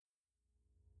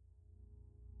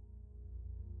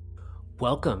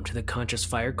Welcome to the Conscious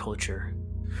Fire Culture.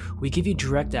 We give you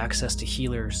direct access to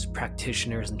healers,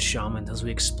 practitioners, and shamans as we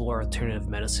explore alternative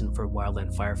medicine for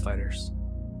wildland firefighters.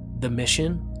 The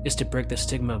mission is to break the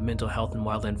stigma of mental health in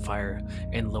wildland fire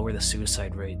and lower the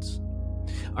suicide rates.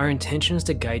 Our intention is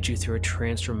to guide you through a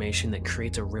transformation that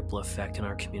creates a ripple effect in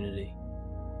our community.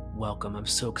 Welcome, I'm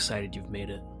so excited you've made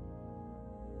it.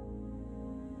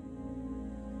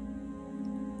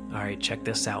 Alright, check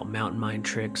this out. Mountain Mind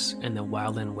Tricks and the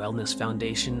Wildland Wellness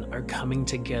Foundation are coming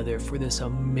together for this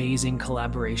amazing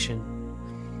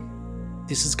collaboration.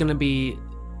 This is going to be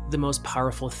the most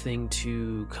powerful thing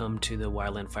to come to the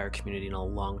wildland fire community in a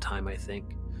long time, I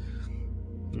think.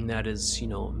 And that is,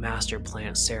 master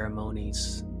plant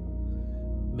ceremonies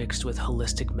mixed with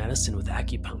holistic medicine, with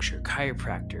acupuncture,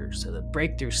 chiropractors, the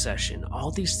breakthrough session,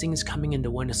 all these things coming into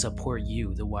one to support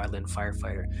you, the wildland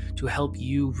firefighter, to help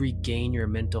you regain your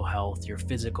mental health, your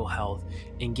physical health,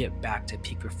 and get back to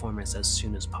peak performance as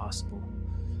soon as possible.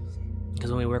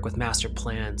 Because when we work with master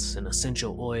plants and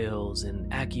essential oils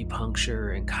and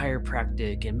acupuncture and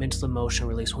chiropractic and mental emotional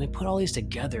release, when we put all these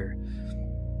together,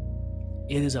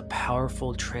 it is a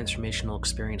powerful transformational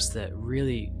experience that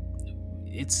really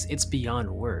it's beyond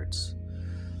words.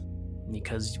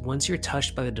 Because once you're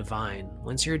touched by the divine,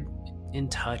 once you're in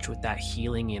touch with that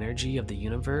healing energy of the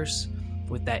universe,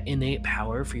 with that innate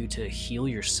power for you to heal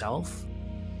yourself,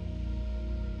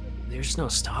 there's no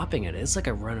stopping it. It's like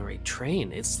a runaway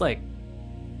train. It's like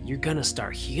you're gonna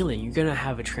start healing. You're gonna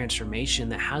have a transformation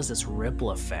that has this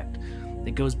ripple effect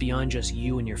that goes beyond just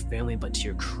you and your family, but to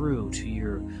your crew, to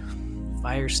your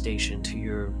fire station, to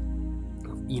your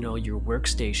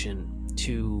workstation,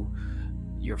 to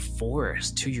your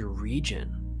forest, to your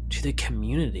region, to the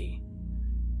community.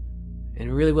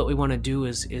 And really what we want to do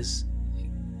is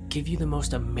give you the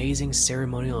most amazing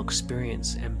ceremonial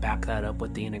experience and back that up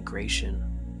with the integration.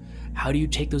 How do you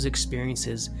take those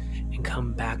experiences and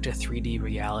come back to 3D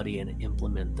reality and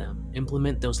implement them?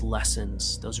 Implement those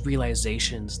lessons, those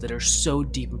realizations that are so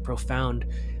deep and profound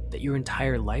that your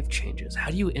entire life changes.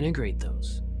 How do you integrate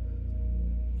those?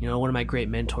 One of my great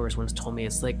mentors once told me,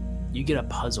 it's like you get a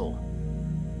puzzle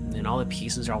and all the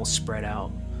pieces are all spread out,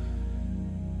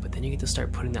 but then you get to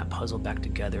start putting that puzzle back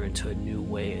together into a new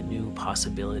way, a new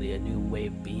possibility, a new way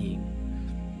of being.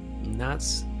 And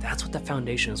that's what the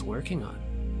foundation is working on.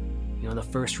 The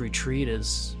first retreat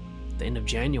is the end of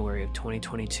January of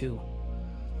 2022.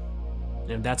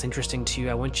 And if that's interesting to you,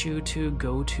 I want you to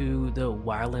go to the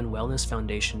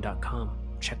wildlandwellnessfoundation.com.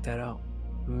 Check that out.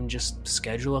 And just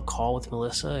schedule a call with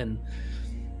Melissa and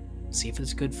see if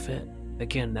it's a good fit.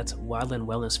 Again, that's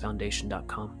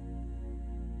wildlandwellnessfoundation.com.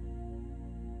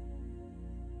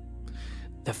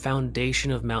 The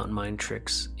foundation of Mountain Mind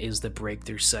Tricks is the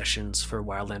breakthrough sessions for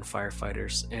wildland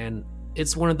firefighters. And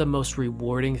it's one of the most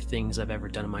rewarding things I've ever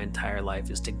done in my entire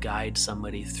life, is to guide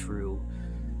somebody through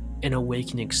an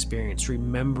awakening experience,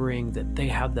 remembering that they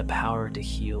have the power to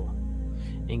heal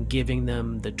and giving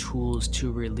them the tools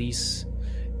to release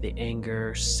the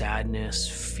anger, sadness,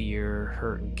 fear,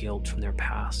 hurt, and guilt from their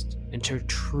past, and to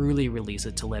truly release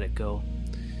it, to let it go.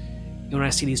 When I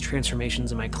see these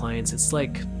transformations in my clients, it's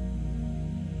like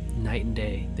night and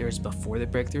day. There's before the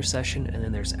breakthrough session, and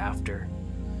then there's after.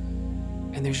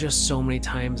 And there's just so many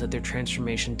times that their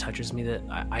transformation touches me that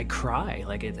I cry.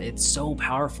 Like it's so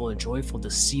powerful and joyful to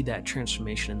see that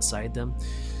transformation inside them.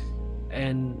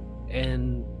 And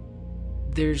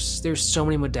there's so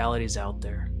many modalities out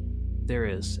there. There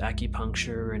is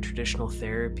acupuncture and traditional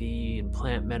therapy and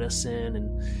plant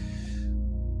medicine,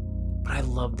 but I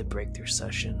love the breakthrough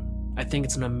session. I think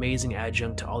it's an amazing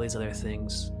adjunct to all these other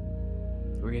things,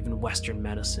 or even Western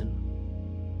medicine.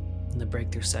 And the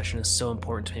breakthrough session is so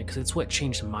important to me because it's what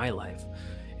changed my life.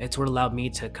 It's what allowed me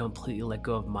to completely let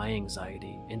go of my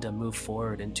anxiety and to move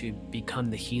forward and to become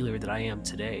the healer that I am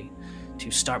today,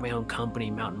 to start my own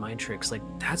company, Mountain Mind Tricks. Like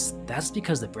that's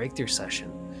because of the breakthrough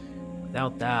session.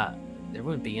 Without that, there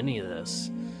wouldn't be any of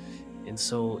this. And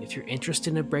so if you're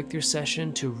interested in a breakthrough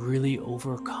session to really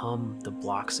overcome the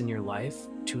blocks in your life,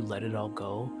 to let it all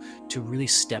go, to really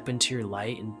step into your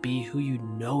light and be who you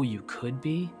know you could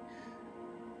be,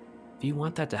 if you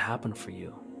want that to happen for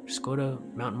you, just go to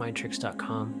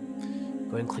mountainmindtricks.com,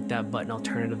 go ahead and click that button,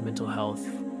 Alternative Mental Health,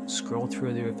 scroll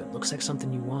through there. If it looks like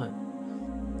something you want,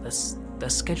 let's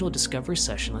schedule a discovery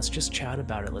session. Let's just chat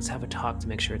about it. Let's have a talk to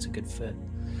make sure it's a good fit.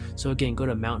 So again, go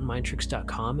to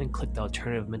mountainmindtricks.com and click the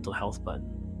Alternative Mental Health button.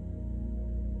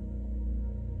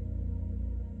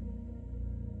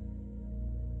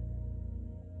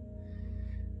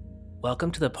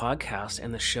 Welcome to the podcast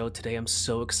and the show today. I'm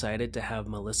so excited to have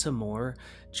Melissa Moore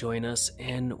join us,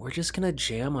 and we're just going to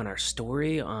jam on our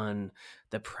story, on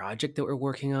the project that we're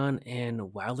working on, and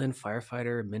wildland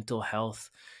firefighter, mental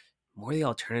health, more the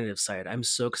alternative side. I'm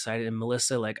so excited. And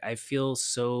Melissa, like, I feel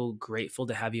so grateful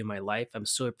to have you in my life. I'm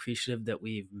so appreciative that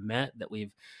we've met, that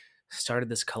we've started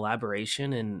this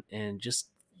collaboration, and just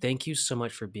thank you so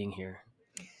much for being here.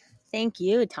 Thank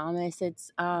you, Thomas.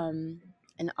 It's an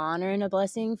honor and a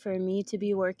blessing for me to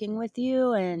be working with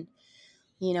you. And,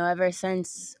 ever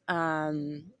since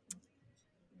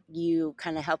you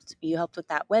helped with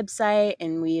that website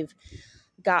and we've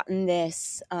gotten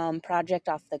this project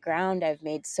off the ground, I've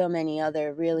made so many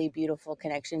other really beautiful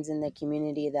connections in the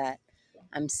community that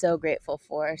I'm so grateful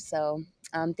for. So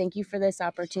thank you for this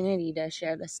opportunity to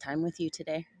share this time with you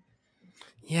today.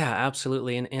 Yeah,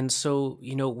 absolutely. And so,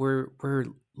 we're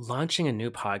launching a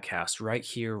new podcast right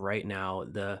here, right now,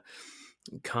 the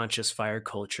Conscious Fire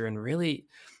Culture. And really,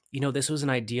 this was an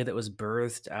idea that was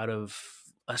birthed out of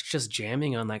us just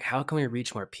jamming on like how can we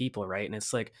reach more people, right? And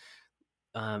it's like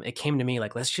it came to me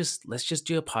like let's just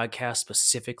do a podcast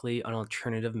specifically on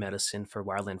alternative medicine for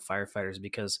wildland firefighters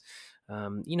because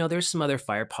there's some other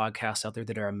fire podcasts out there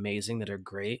that are amazing, that are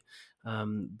great,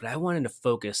 but I wanted to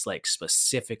focus like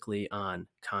specifically on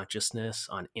consciousness,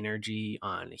 on energy,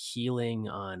 on healing,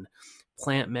 on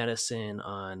plant medicine,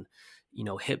 on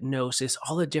hypnosis,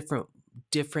 all the different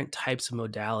types of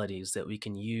modalities that we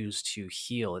can use to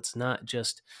heal. It's not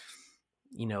just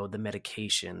the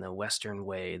medication, the Western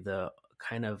way, the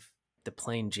kind of the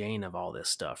plain Jane of all this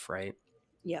stuff, right?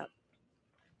 Yeah.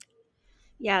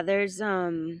 Yeah, there's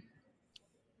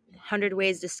 100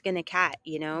 ways to skin a cat,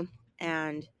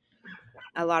 and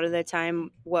a lot of the time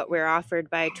what we're offered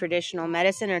by traditional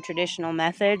medicine or traditional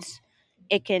methods,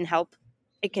 it can help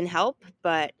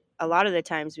but a lot of the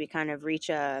times we kind of reach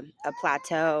a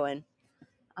plateau, and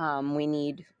we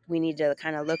need to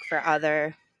kind of look for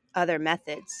other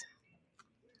methods.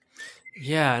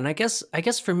 Yeah, and I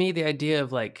guess for me the idea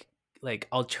of like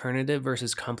alternative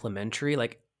versus complementary,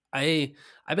 like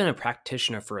I've been a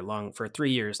practitioner for 3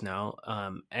 years now,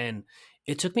 and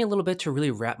it took me a little bit to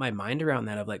really wrap my mind around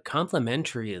that of like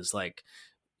complementary is like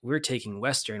we're taking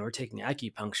Western, we're taking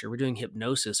acupuncture, we're doing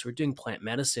hypnosis, we're doing plant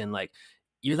medicine. Like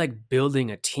you're like building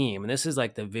a team. And this is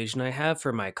like the vision I have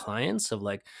for my clients of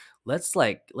let's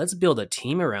build a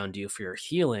team around you for your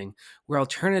healing. Where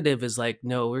alternative is like,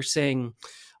 no, we're saying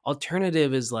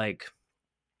alternative is like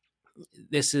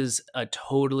this is a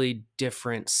totally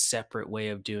different separate way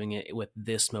of doing it with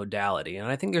this modality. And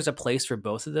I think there's a place for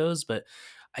both of those, but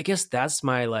I guess that's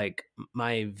my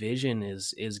vision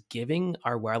is giving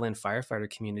our wildland firefighter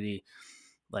community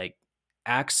like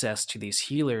access to these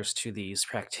healers, to these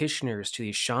practitioners, to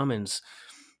these shamans,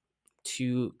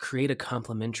 to create a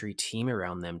complementary team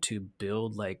around them, to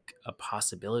build like a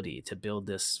possibility, to build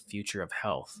this future of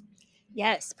health.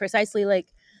 Yes, precisely, like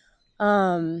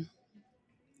um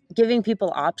giving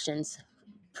people options,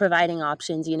 providing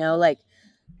options, like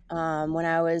when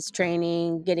I was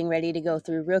training, getting ready to go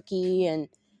through rookie, and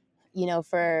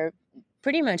for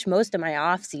pretty much most of my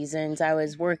off seasons, I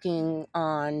was working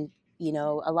on,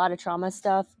 a lot of trauma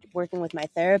stuff, working with my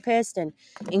therapist, and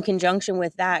in conjunction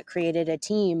with that, created a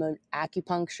team of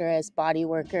acupuncturists, body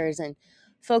workers, and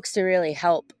folks to really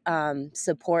help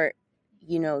support,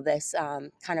 this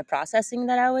kind of processing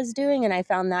that I was doing. And I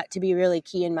found that to be really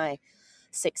key in my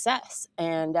success.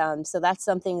 And so that's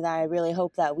something that I really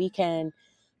hope that we can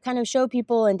kind of show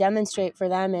people and demonstrate for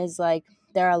them is like,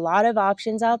 there are a lot of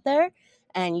options out there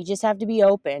and you just have to be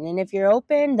open. And if you're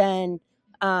open, then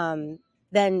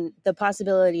the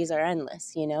possibilities are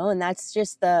endless, and that's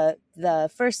just the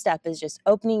first step is just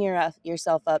opening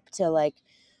yourself up to like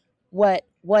what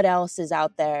else is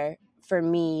out there for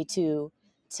me to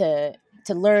to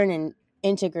learn and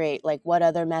integrate, like what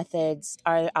other methods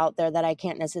are out there that I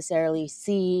can't necessarily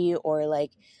see or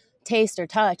like taste or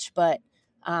touch, but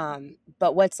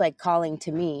what's like calling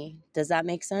to me. Does that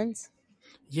make sense?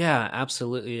 Yeah,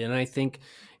 absolutely. And I think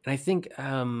I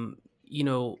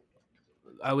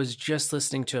was just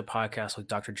listening to a podcast with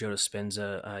Dr. Joe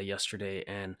Dispenza yesterday,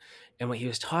 and what he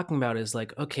was talking about is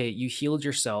like, okay, you healed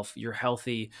yourself, you're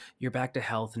healthy, you're back to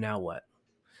health. Now what?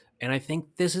 And I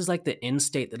think this is like the end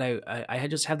state that I had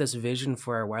just had this vision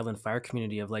for our wildland fire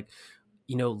community of like,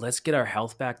 let's get our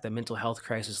health back, the mental health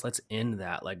crisis. Let's end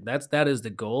that. Like that is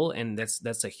the goal, and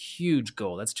that's a huge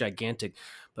goal. That's gigantic.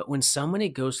 But when somebody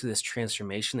goes through this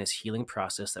transformation, this healing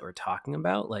process that we're talking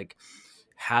about, like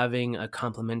having a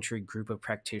complementary group of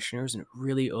practitioners and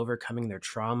really overcoming their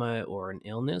trauma or an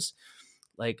illness,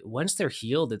 like once they're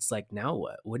healed, it's like, now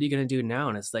what are you going to do now?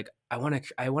 And it's like, I want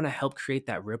to help create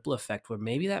that ripple effect where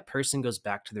maybe that person goes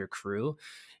back to their crew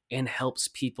and helps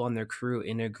people on their crew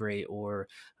integrate. Or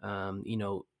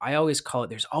I always call it,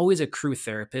 there's always a crew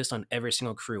therapist on every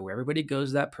single crew where everybody goes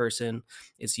to that person.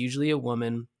 It's usually a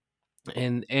woman,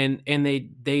 and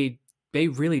they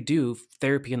really do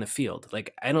therapy in the field.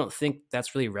 Like, I don't think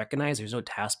that's really recognized. There's no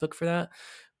task book for that,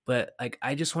 but like,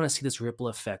 I just want to see this ripple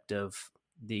effect of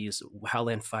these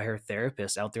wildland fire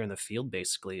therapists out there in the field,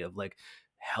 basically, of like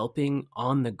helping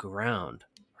on the ground,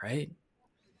 right?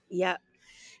 Yeah.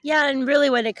 Yeah, and really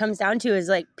what it comes down to is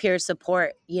like peer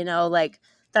support, like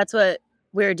that's what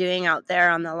we're doing out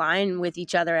there on the line with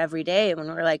each other every day when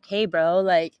we're like, "Hey bro,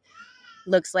 like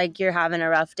looks like you're having a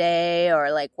rough day,"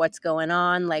 or like, "What's going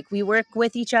on?" Like, we work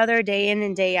with each other day in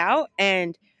and day out,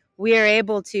 and we are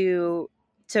able to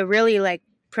really like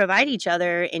provide each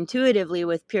other intuitively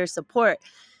with peer support.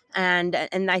 And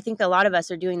I think a lot of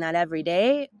us are doing that every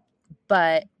day,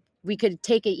 but we could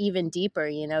take it even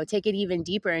deeper, take it even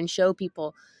deeper and show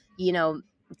people, you know,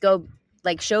 go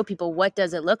like show people what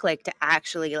does it look like to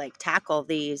actually like tackle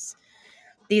these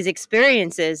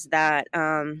experiences that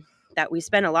we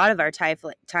spend a lot of our time,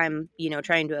 trying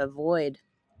to avoid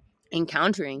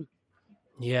encountering.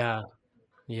 Yeah.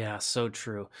 Yeah, so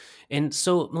true. And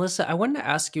so, Melissa, I wanted to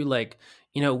ask you, like,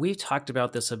 we've talked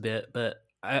about this a bit, but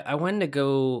I wanted to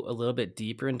go a little bit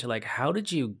deeper into like, how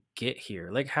did you get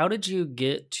here? Like, how did you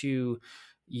get to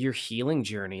your healing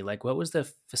journey? Like, what was the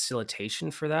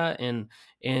facilitation for that? And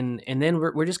then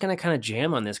we're just gonna kind of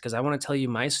jam on this because I want to tell you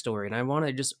my story, and I want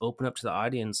to just open up to the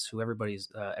audience, who everybody's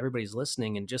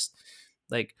listening, and just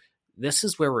like, this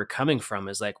is where we're coming from.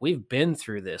 Is like, we've been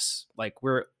through this. Like,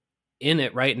 we're in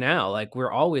it right now. Like,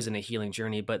 we're always in a healing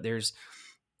journey, but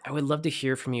I would love to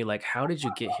hear from you. Like, how did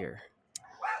you get here?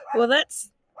 Well, that's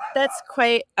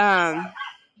quite a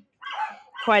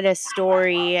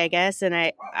story, I guess, and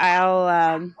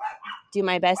I'll do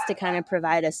my best to kind of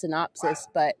provide a synopsis.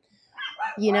 But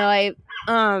I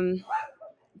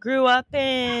grew up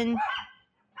in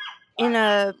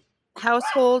a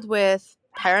household with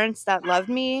parents that loved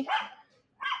me,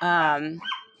 um,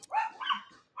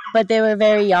 but they were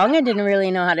very young and didn't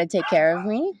really know how to take care of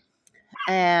me.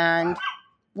 And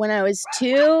when I was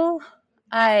 2,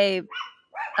 I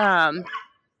um,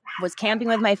 was camping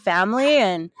with my family,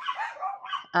 and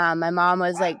my mom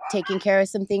was like taking care of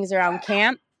some things around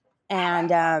camp,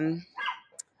 and I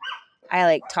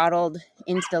like toddled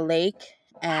into the lake,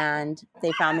 and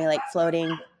they found me like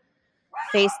floating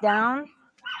face down.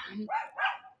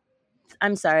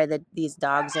 I'm sorry that these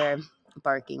dogs are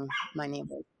barking. My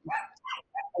neighbor.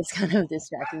 It's kind of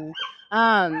distracting me.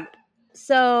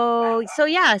 So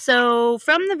yeah. So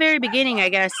from the very beginning, I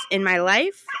guess in my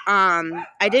life,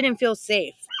 I didn't feel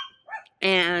safe,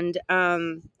 and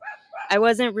I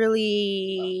wasn't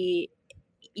really.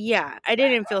 Yeah, I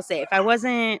didn't feel safe. I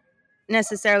wasn't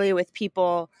necessarily with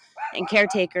people and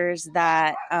caretakers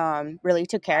that really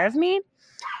took care of me,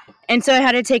 and so I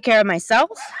had to take care of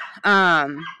myself.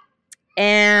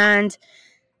 And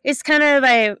it's kind of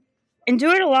I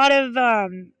endured a lot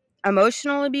of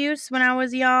emotional abuse when I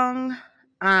was young.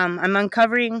 I'm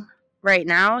uncovering right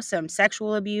now some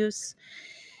sexual abuse.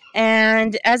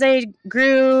 And as I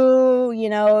grew,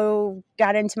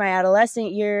 got into my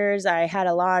adolescent years, I had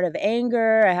a lot of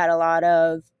anger. I had a lot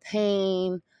of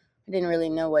pain. I didn't really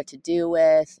know what to do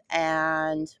with.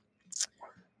 And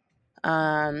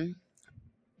um,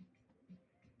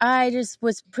 I just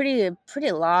was pretty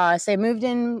lost. I moved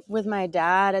in with my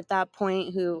dad at that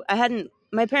point, who I hadn't.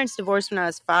 My parents divorced when I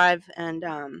was 5, and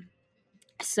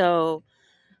so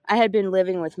I had been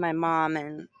living with my mom,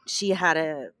 and she had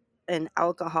an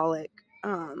alcoholic.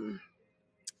 I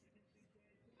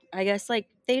guess like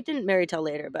they didn't marry till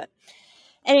later, but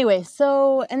anyway.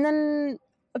 So and then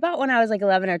about when I was like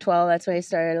 11 or 12, that's when I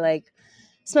started like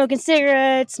smoking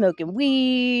cigarettes, smoking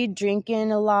weed,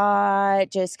 drinking a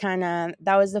lot. Just kind of,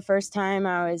 that was the first time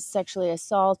I was sexually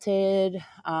assaulted.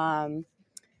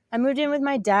 I moved in with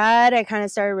my dad. I kind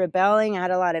of started rebelling. I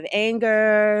had a lot of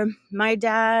anger. My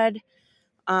dad,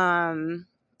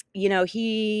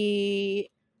 he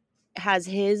had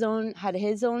his own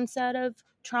set of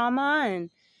trauma,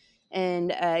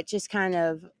 and it just kind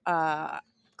of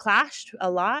clashed a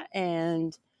lot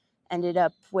and ended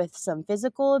up with some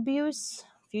physical abuse.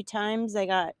 A few times I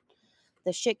got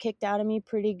the shit kicked out of me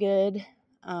pretty good.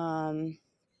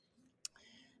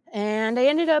 And I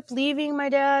ended up leaving my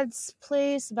dad's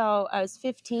place I was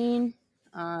 15.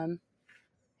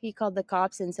 He called the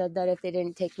cops and said that if they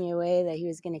didn't take me away, that he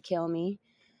was going to kill me,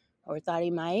 or thought he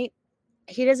might.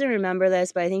 He doesn't remember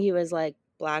this, but I think he was like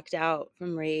blacked out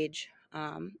from rage.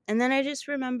 And then I just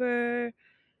remember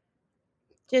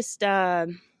just I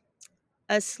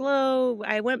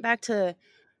went back to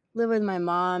live with my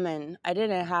mom, and I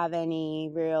didn't have any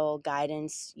real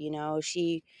guidance.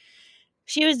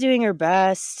 She was doing her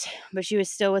best, but she was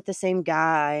still with the same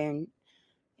guy. And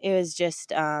it was just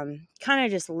kind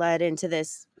of just led into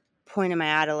this point in my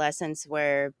adolescence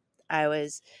where I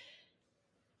was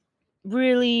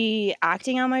really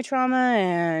acting on my trauma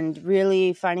and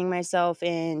really finding myself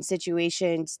in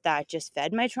situations that just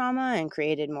fed my trauma and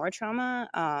created more trauma.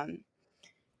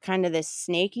 Kind of this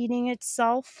snake eating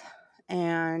itself.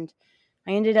 And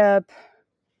I ended up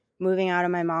moving out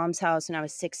of my mom's house when I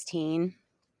was 16.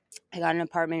 I got an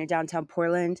apartment in downtown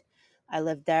Portland. I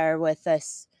lived there with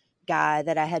this guy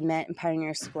that I had met in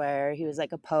Pioneer Square. He was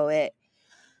like a poet.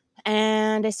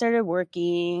 And I started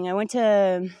working. I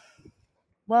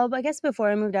guess before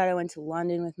I moved out, I went to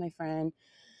London with my friend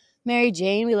Mary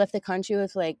Jane. We left the country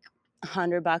with like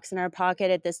 $100 in our pocket.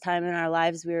 At this time in our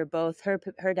lives, we were both,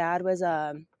 her dad was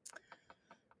a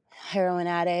heroin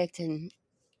addict, and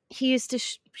he used to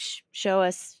show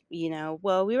us, we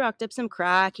rocked up some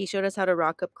crack. He showed us how to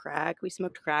rock up crack. We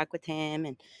smoked crack with him.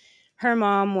 And her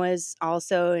mom was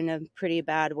also in a pretty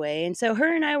bad way. And so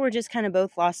her and I were just kind of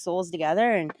both lost souls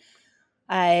together. And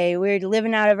we were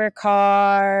living out of her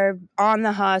car, on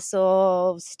the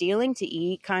hustle, stealing to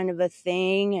eat kind of a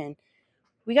thing. And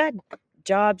we got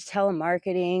jobs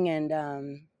telemarketing, and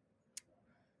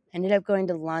ended up going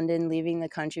to London, leaving the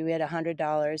country. We had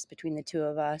 $100 between the two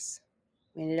of us.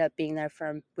 We ended up we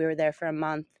were there for a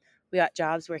month. We got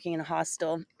jobs working in a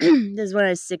hostel. This is when I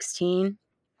was 16.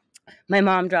 My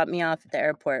mom dropped me off at the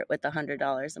airport with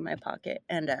 $100 in my pocket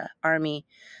and a Army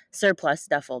surplus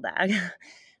duffel bag.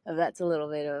 That's a little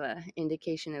bit of an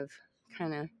indication of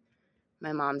kind of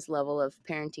my mom's level of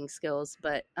parenting skills.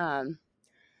 But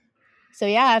so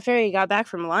yeah, after we got back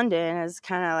from London, I was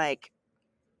kind of like,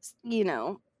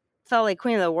 felt like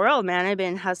queen of the world, man. I'd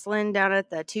been hustling down at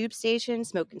the tube station,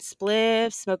 smoking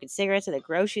spliffs, smoking cigarettes at the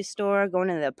grocery store, going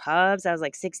to the pubs. I was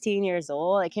like 16 years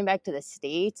old. I came back to the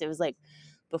States. It was like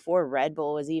before Red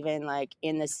Bull was even like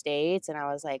in the States. And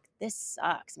I was like, this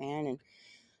sucks, man. And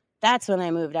that's when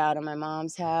I moved out of my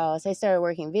mom's house. I started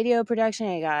working video production.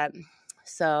 I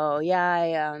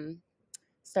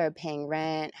started paying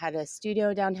rent, had a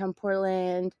studio downtown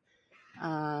Portland.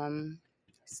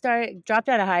 Dropped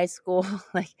out of high school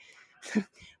like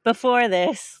before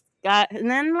this. And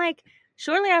then like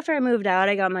shortly after I moved out,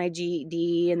 I got my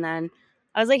GED, and then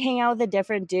I was like hanging out with a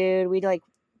different dude. We like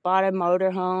bought a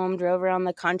motorhome, drove around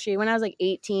the country when I was like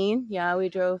 18. Yeah, we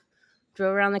drove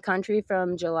around the country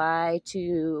from March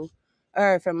to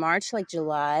like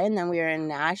July, and then we were in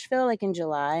Nashville like in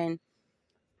July, and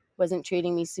wasn't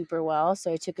treating me super well,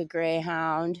 so I took a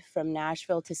Greyhound from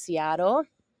Nashville to Seattle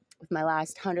with my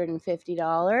last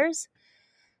 $150.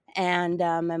 And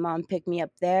my mom picked me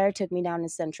up there, took me down to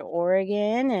Central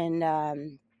Oregon, and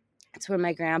that's where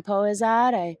my grandpa is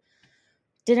at. I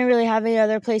didn't really have any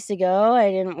other place to go.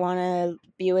 I didn't want to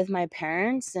be with my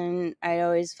parents, and I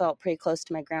always felt pretty close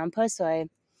to my grandpa, so I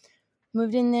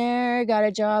moved in there, got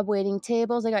a job waiting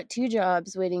tables. I got 2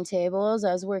 jobs waiting tables.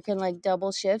 I was working like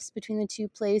double shifts between the 2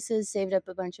 places, saved up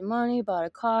a bunch of money, bought a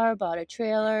car, bought a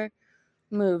trailer,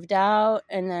 moved out,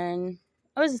 and then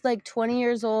I was like 20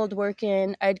 years old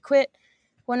working. I'd quit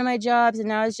one of my jobs, and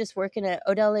now I was just working at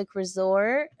Odell Lake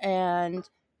Resort, and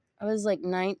I was like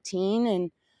 19, and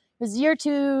it was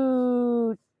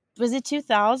was it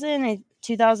 2000?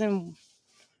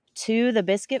 2002, the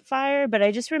Biscuit Fire, but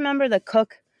I just remember the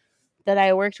cook that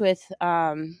I worked with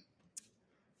at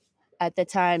the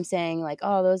time saying like,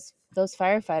 oh, those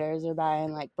firefighters are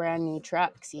buying like brand new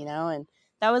trucks, and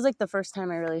that was like the first time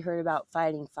I really heard about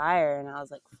fighting fire, and I was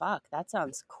like, fuck, that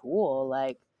sounds cool.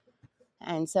 Like,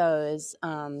 and so it was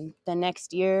the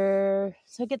next year,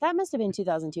 that must have been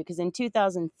 2002, because in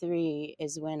 2003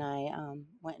 is when I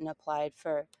went and applied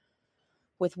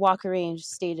with Walker Range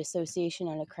State Association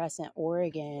out of Crescent,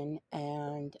 Oregon,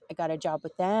 and I got a job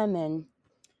with them, and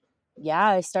yeah,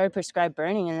 I started prescribed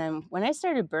burning. And then when I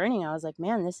started burning, I was like,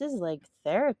 man, this is like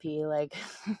therapy. Like,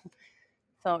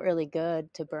 felt really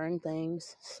good to burn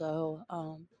things. So,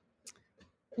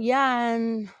 yeah.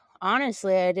 And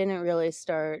honestly, I didn't really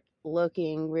start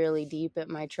looking really deep at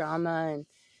my trauma and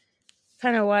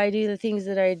kind of why I do the things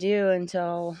that I do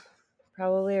until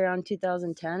probably around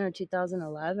 2010 or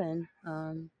 2011.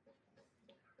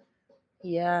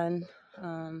 Yeah. And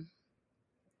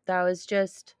that was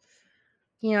just,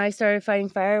 I started fighting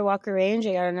fire at Walker Range.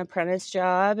 I got an apprentice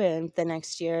job, and the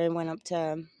next year I went up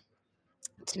to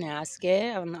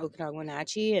Tenasket on the Okanagan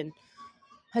Wenatchee, and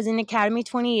I was in Academy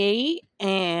 28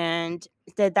 and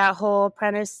did that whole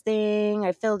apprentice thing.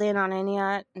 I filled in on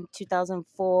ENIAC in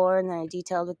 2004, and then I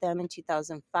detailed with them in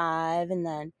 2005, and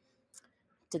then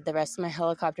did the rest of my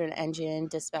helicopter and engine,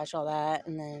 dispatch, all that.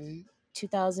 And then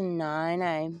 2009,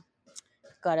 I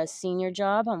got a senior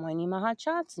job on Wainima Hot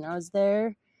Shots, and I was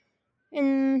there.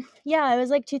 And yeah, it was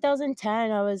like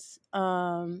 2010. I was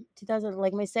 2000,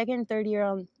 like my second, third year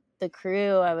on the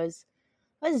crew. I was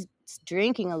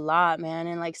drinking a lot, man,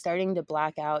 and like starting to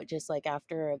black out just like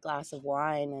after a glass of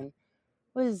wine. And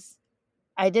was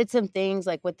I did some things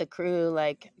like with the crew,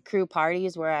 like crew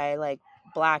parties where I like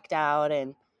blacked out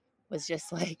and was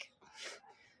just like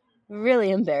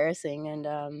really embarrassing. And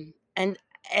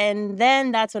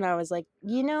then that's when I was like,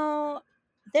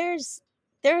 there's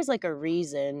like a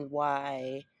reason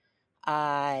why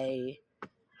I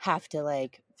have to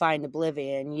like find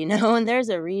oblivion, and there's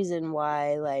a reason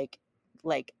why like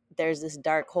there's this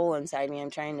dark hole inside me I'm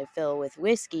trying to fill with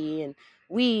whiskey and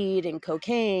weed and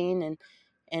cocaine,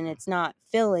 and it's not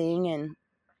filling. And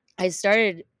I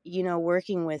started,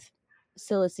 working with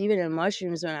psilocybin and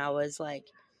mushrooms when I was like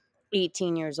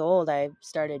 18 years old. I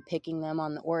started picking them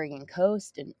on the Oregon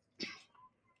coast, and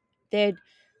they'd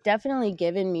definitely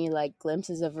given me like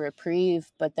glimpses of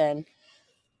reprieve. But then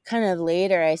kind of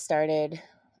later I started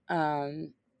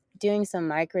doing some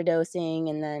microdosing,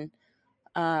 and then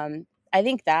I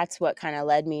think that's what kind of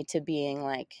led me to being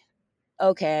like,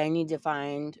 okay, I need to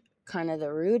find kind of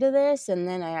the root of this. And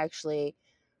then I actually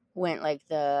went like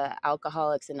the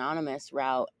Alcoholics Anonymous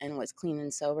route and was clean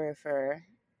and sober for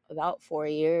about 4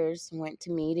 years, went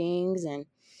to meetings and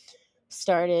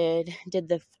did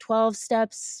the 12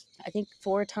 steps, I think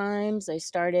 4 times. I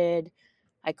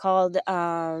called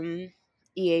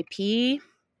EAP. It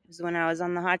was when I was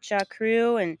on the hotshot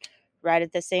crew, and right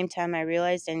at the same time I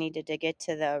realized I needed to get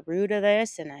to the root of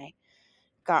this, and I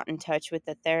got in touch with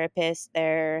a therapist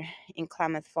there in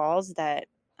Klamath Falls that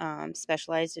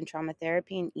specialized in trauma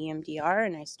therapy and EMDR,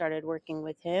 and I started working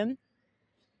with him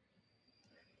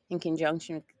in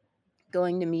conjunction with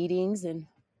going to meetings. And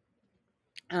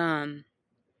yeah,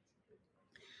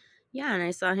 and I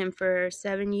saw him for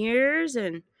 7 years,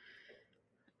 and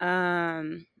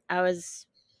I was,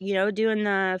 doing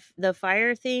the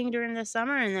fire thing during the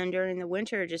summer, and then during the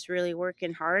winter, just really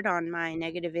working hard on my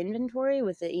negative inventory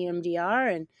with the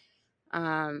EMDR.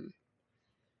 And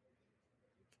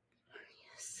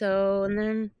so, and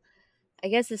then I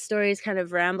guess the story is kind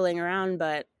of rambling around,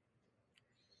 but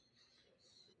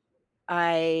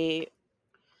I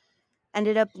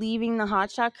ended up leaving the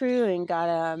hotshot crew and got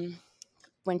an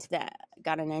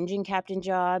engine captain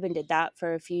job and did that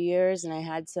for a few years. And I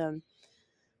had a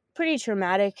pretty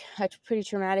traumatic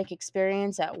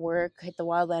experience at work at the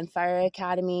Wildland Fire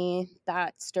Academy.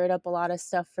 That stirred up a lot of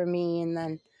stuff for me. And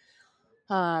then,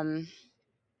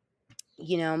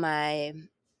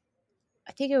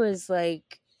 I think it was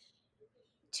like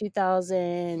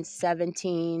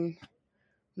 2017,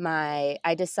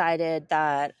 I decided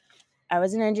that I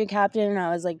was an engine captain and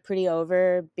I was like pretty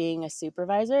over being a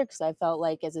supervisor, because I felt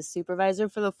like as a supervisor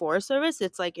for the Forest Service,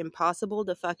 it's like impossible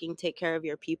to fucking take care of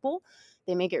your people.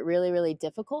 They make it really, really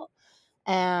difficult.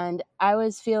 And I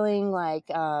was feeling like,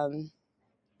 I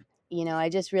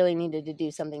just really needed to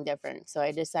do something different. So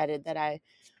I decided that I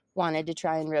wanted to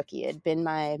try and rookie. It'd been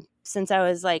since I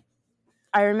was like,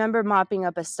 I remember mopping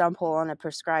up a stump hole on a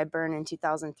prescribed burn in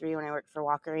 2003 when I worked for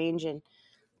Walker Range, and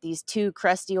these 2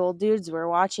 crusty old dudes were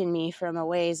watching me from a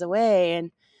ways away,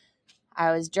 and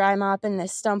I was dry mopping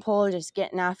this stump hole, just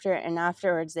getting after it, and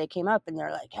afterwards they came up and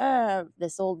they're like,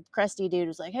 this old crusty dude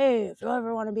was like, hey, if you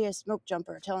ever want to be a smoke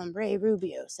jumper, tell him Ray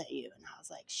Rubio sent you. And I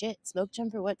was like, shit, smoke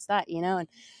jumper, what's that,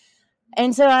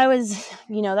 and so I was,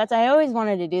 I always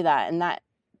wanted to do that. And that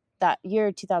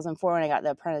year, 2004, when I got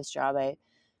the apprentice job,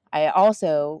 I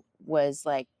also was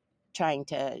like trying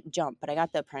to jump, but I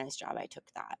got the apprentice job. I took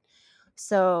that.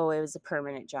 So it was a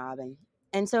permanent job.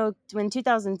 And so when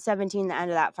 2017, the end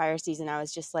of that fire season, I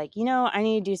was just like, I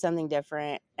need to do something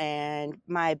different. And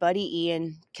my buddy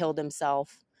Ian killed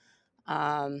himself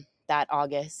that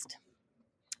August.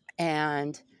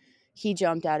 And he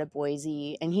jumped out of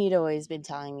Boise, and he'd always been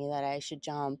telling me that I should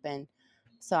jump. And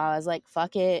so I was like,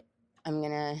 fuck it. I'm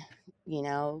going to,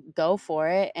 go for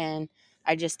it. And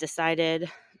I just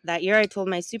decided that year, I told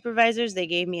my supervisors, they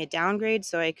gave me a downgrade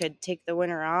so I could take the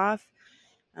winter off.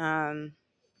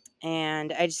 And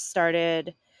I just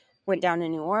went down to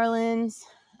New Orleans.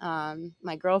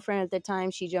 My girlfriend at the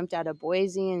time, she jumped out of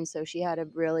Boise, and so she had a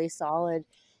really solid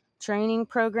training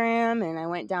program. And I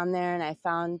went down there and I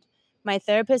found my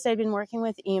therapist I'd been working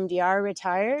with, EMDR,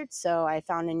 retired. So I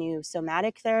found a new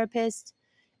somatic therapist,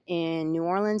 in New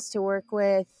Orleans to work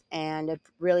with, and a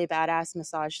really badass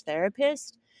massage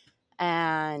therapist.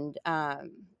 And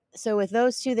so with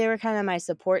those two, they were kind of my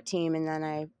support team. And then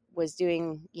I was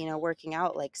doing, working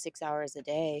out like 6 hours a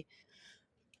day,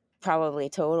 probably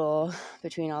total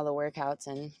between all the workouts.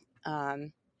 And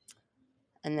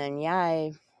then, yeah,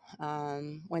 I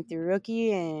went through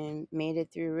rookie and made it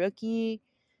through rookie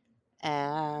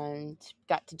and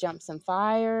got to jump some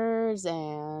fires.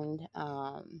 And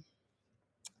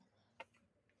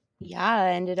yeah,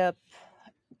 I ended up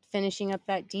finishing up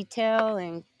that detail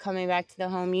and coming back to the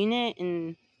home unit,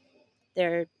 and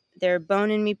they're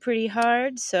boning me pretty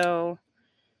hard. So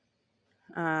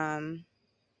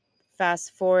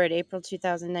fast forward April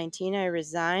 2019, I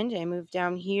resigned. I moved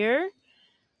down here,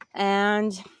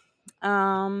 and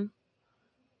I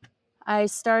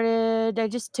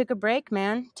just took a break,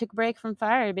 man. Took a break from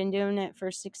fire. I've been doing it for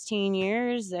 16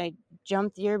 years. I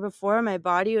jumped the year before. My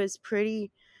body was pretty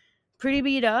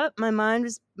beat up. My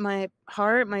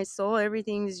heart, my soul,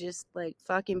 everything's just like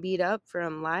fucking beat up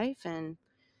from life. And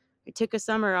I took a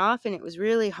summer off, and it was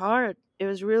really hard. It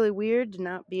was really weird to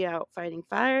not be out fighting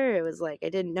fire. It was like I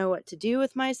didn't know what to do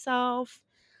with myself.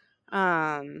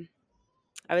 I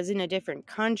was in a different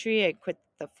country. I quit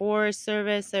the Forest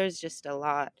Service. There was just a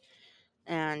lot.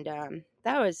 And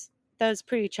that was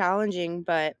pretty challenging,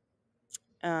 but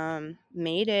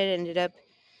made it. Ended up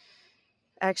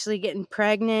actually getting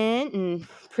pregnant and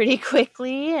pretty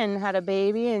quickly, and had a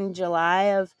baby in July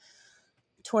of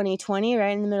 2020, right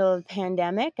in the middle of the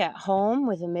pandemic, at home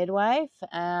with a midwife.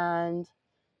 And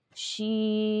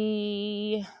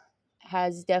she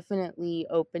has definitely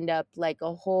opened up like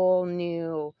a whole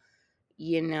new,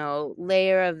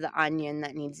 layer of the onion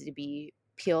that needs to be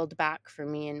peeled back for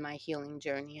me in my healing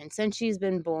journey. And since she's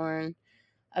been born,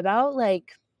 about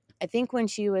like, I think when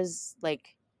she was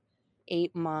like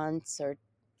 8 months, or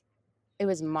it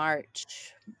was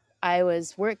March, I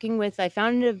was working with, I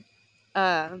found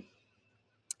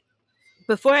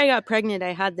before I got pregnant,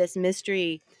 I had this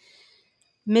mystery,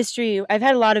 I've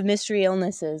had a lot of mystery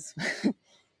illnesses,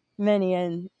 many,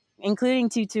 and including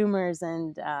 2 tumors,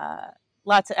 and I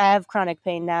have chronic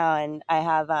pain now, and I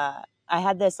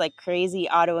had this like crazy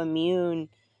autoimmune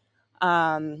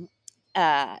dyshydrotic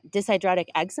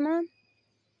eczema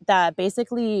that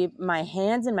basically my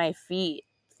hands and my feet,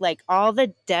 like all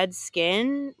the dead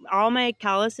skin, all my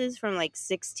calluses from like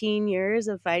 16 years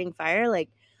of fighting fire, like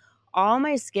all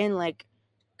my skin like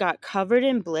got covered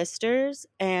in blisters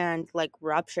and like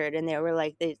ruptured, and they were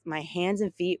like my hands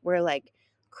and feet were like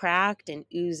cracked and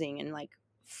oozing and like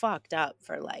fucked up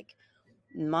for like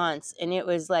months. And it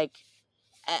was like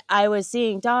I was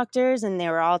seeing doctors, and they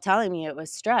were all telling me it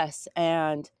was stress.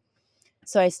 And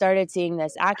so I started seeing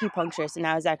this acupuncturist, and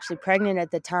I was actually pregnant at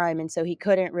the time, and so he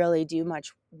couldn't really do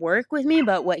much work with me,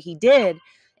 but what he did,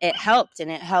 it helped, and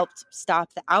it helped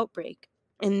stop the outbreak.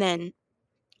 And then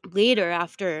later,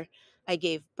 after I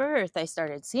gave birth, I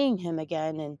started seeing him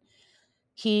again, and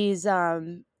he's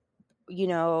from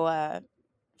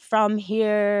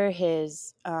here,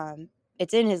 his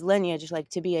it's in his lineage, like,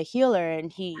 to be a healer.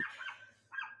 And he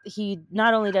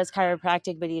not only does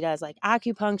chiropractic, but he does like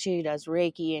acupuncture, he does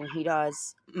Reiki, and he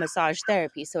does massage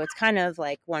therapy. So it's kind of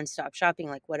like one-stop shopping,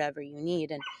 like whatever you need.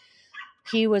 And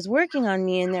he was working on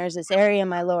me, and there's this area in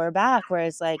my lower back where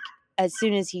it's like, as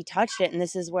soon as he touched it, and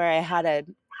this is where I had a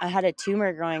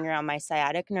tumor growing around my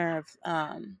sciatic nerve.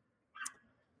 I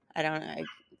don't know,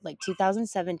 like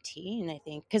 2017, I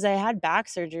think, because I had back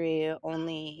surgery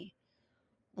only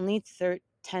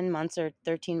 10 months or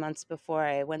 13 months before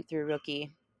I went through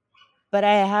rookie. But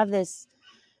I have this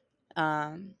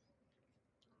part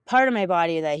of my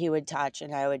body that he would touch,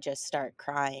 and I would just start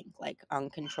crying like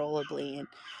uncontrollably.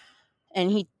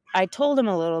 And I told him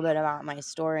a little bit about my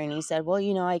story, and he said, well,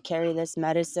 I carry this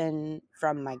medicine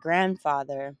from my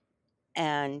grandfather,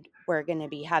 and we're going to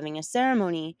be having a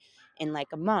ceremony in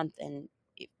like a month, and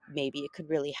maybe it could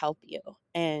really help you.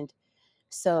 And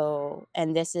so,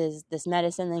 and this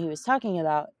medicine that he was talking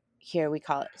about, here we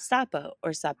call it sapo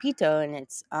or sapito, and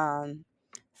it's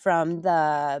from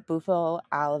the Bufo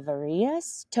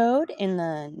alvarius toad in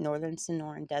the northern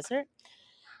Sonoran Desert.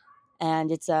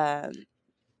 And it's the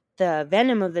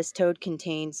venom of this toad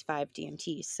contains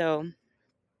 5-DMT. So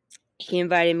he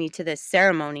invited me to this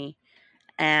ceremony,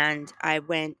 and I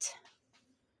went.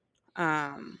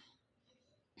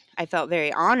 I felt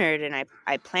very honored, and I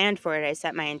planned for it. I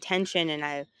set my intention, and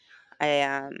I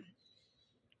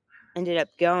ended up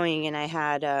going, and I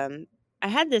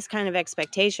had this kind of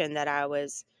expectation that I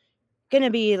was gonna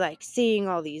be like seeing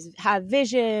all these, have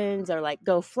visions, or like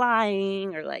go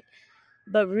flying, or like,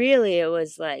 but really it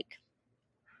was like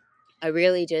I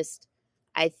really just,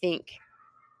 I think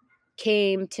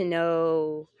came to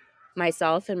know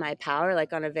myself and my power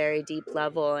like on a very deep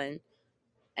level. And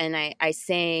I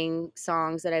sang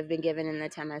songs that I've been given in the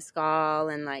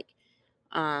Temescal, and like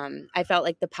I felt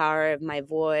like the power of my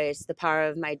voice, the power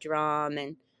of my drum.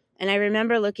 And I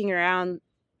remember looking around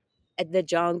at the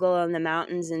jungle and the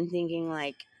mountains and thinking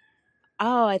like,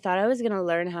 oh, I thought I was going to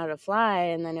learn how to fly.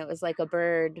 And then it was like a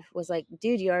bird was like,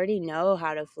 dude, you already know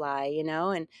how to fly, you know?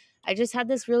 And I just had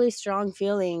this really strong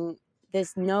feeling,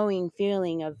 this knowing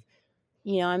feeling of,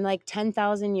 you know, I'm like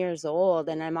 10,000 years old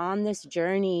and I'm on this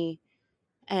journey.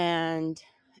 And,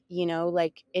 you know,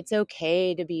 like it's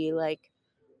okay to be like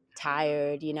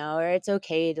tired, you know, or it's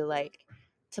okay to like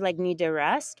need to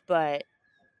rest, but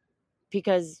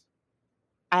because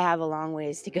I have a long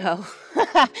ways to go.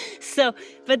 So,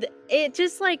 but it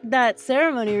just like that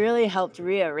ceremony really helped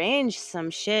rearrange some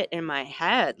shit in my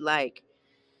head, like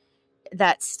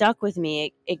that stuck with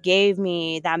me. It gave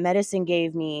me, that medicine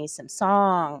gave me some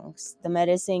songs. The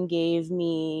medicine gave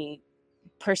me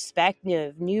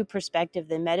perspective, new perspective.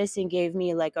 The medicine gave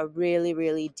me like a really,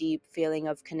 really deep feeling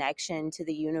of connection to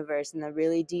the universe, and a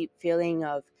really deep feeling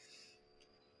of,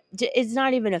 it's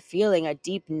not even a feeling, a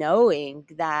deep knowing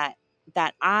that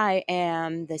I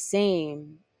am the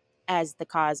same as the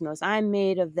cosmos. I'm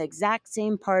made of the exact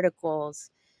same particles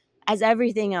as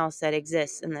everything else that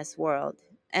exists in this world.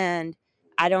 And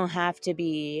I don't have to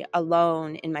be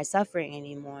alone in my suffering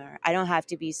anymore. I don't have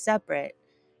to be separate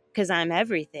because I'm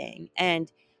everything.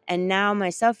 And now my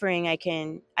suffering, I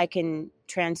can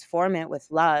transform it with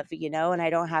love, you know, and I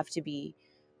don't have to be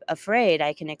afraid.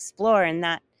 I can explore. And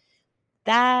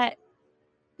that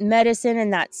medicine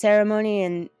and that ceremony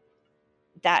and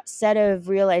that set of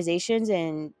realizations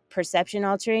and perception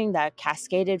altering that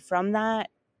cascaded from that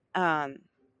um,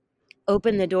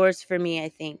 opened the doors for me, I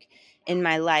think, in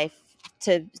my life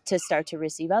to start to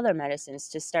receive other medicines,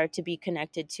 to start to be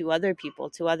connected to other people,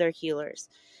 to other healers.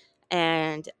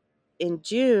 And in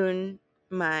June,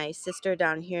 my sister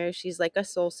down here, she's like a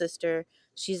soul sister.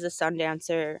 She's a sun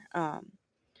dancer.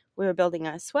 We were building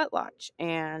a sweat lodge,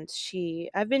 and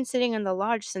I've been sitting in the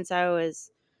lodge since I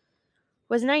was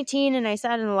 19, and I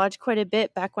sat in the lodge quite a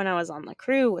bit back when I was on the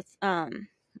crew with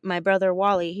my brother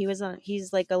Wally.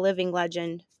 He's like a living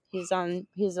legend. He's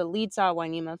a lead saw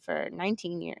Wainima for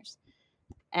 19 years,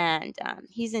 and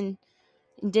he's an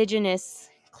indigenous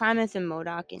Klamath and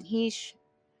Modoc, and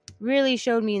really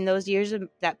showed me in those years of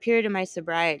that period of my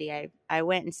sobriety. I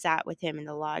went and sat with him in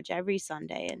the lodge every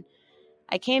Sunday, and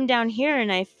I came down here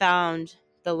and I found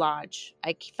the lodge.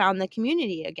 I found the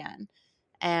community again.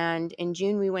 And in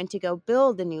June, we went to go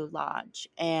build a new lodge.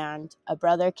 And a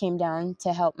brother came down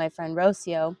to help my friend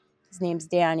Rocio. His name's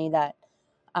Danny. That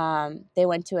they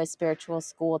went to a spiritual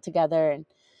school together. And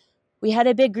we had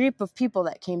a big group of people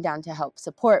that came down to help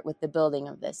support with the building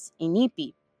of this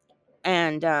inipi.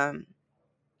 And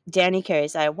Danny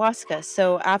carries ayahuasca.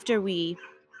 So after we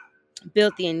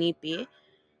built the inipi,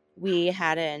 we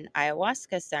had an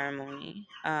ayahuasca ceremony.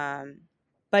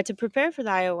 But to prepare for the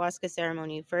ayahuasca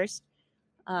ceremony first,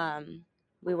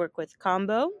 we work with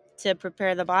Kambo to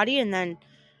prepare the body, and then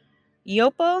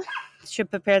Yopo should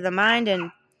prepare the mind.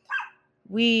 And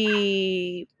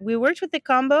we worked with the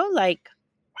Kambo like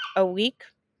a week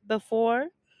before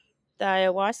the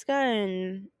ayahuasca,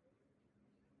 and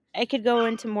I could go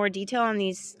into more detail on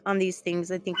these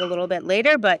things I think a little bit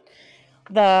later. But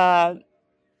the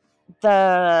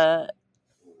the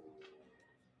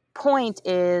point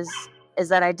is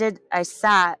that I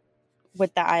sat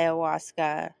with the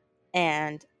ayahuasca,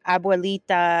 and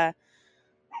Abuelita,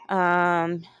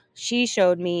 she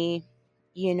showed me,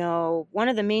 you know, one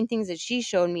of the main things that she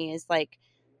showed me is like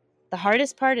the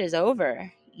hardest part is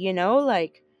over, you know,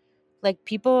 like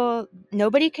people,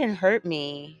 nobody can hurt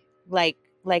me like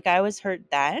I was hurt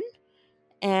then.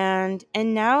 And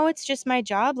now it's just my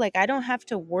job. Like I don't have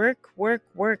to work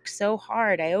so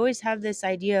hard. I always have this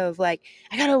idea of like,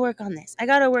 I gotta work on this, I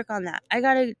gotta work on that, I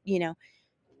gotta, you know.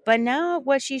 But now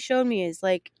what she showed me is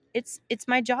like it's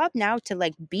my job now to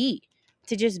like be,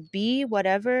 to just be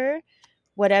whatever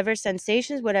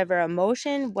sensations, whatever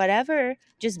emotion, whatever,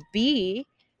 just be,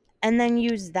 and then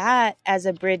use that as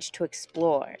a bridge to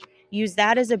explore. Use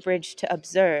that as a bridge to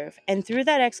observe. And through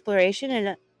that exploration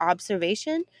and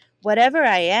observation, whatever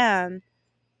I am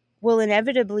will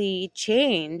inevitably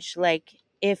change, like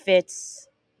if it's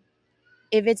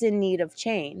in need of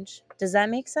change. Does that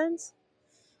make sense?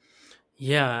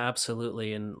 Yeah,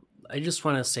 absolutely. And I just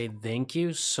want to say thank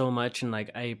you so much, and like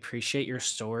I appreciate your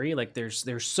story. Like there's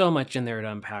so much in there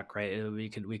to unpack, right? We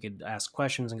could ask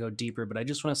questions and go deeper, but I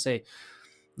just want to say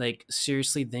like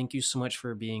seriously thank you so much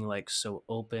for being like so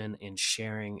open and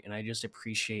sharing, and I just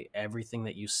appreciate everything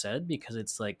that you said, because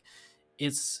it's like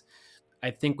it's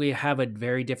I think we have a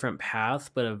very different path,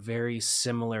 but a very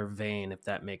similar vein, if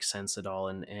that makes sense at all.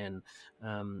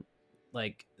 Um,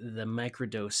 like the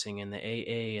microdosing and the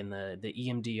AA and the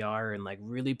EMDR and like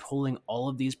really pulling all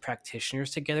of these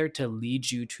practitioners together to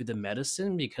lead you to the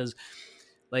medicine, because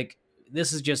like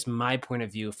this is just my point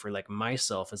of view for like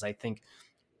myself, is I think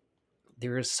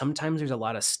there's a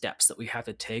lot of steps that we have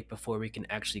to take before we can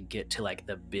actually get to like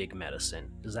the big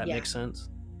medicine. Does that Yeah. make sense?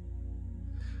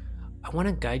 I want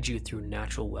to guide you through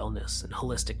natural wellness and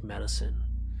holistic medicine,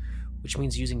 which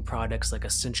means using products like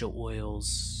essential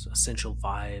oils, essential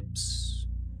vibes,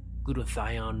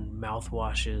 glutathione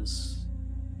mouthwashes,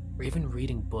 or even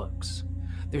reading books.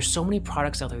 There's so many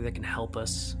products out there that can help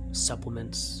us,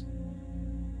 supplements,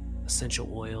 essential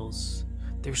oils.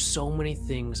 There's so many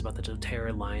things about the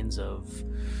doTERRA lines of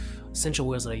essential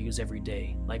oils that I use every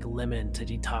day, like lemon to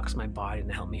detox my body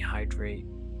and help me hydrate,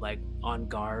 like On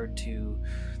Guard to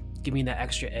give me that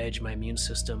extra edge in my immune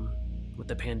system with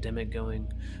the pandemic going,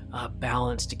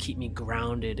 balance to keep me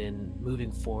grounded and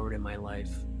moving forward in my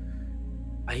life.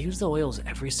 I use the oils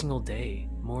every single day,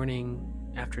 morning,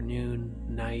 afternoon,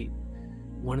 night.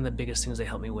 One of the biggest things they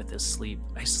help me with is sleep.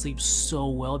 I sleep so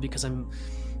well because I'll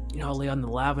lay on the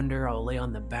lavender, I'll lay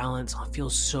on the balance, I'll feel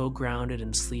so grounded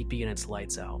and sleepy, and it's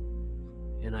lights out.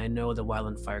 And I know the Wild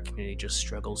and Fire community just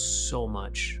struggles so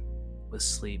much with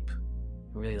sleep,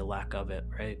 really the lack of it,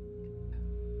 right?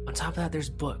 On top of that, there's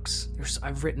books.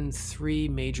 I've written 3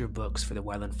 major books for the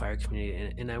Wild and Fire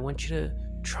community, and I want you to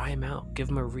try them out. Give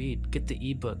them a read. Get the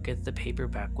ebook, get the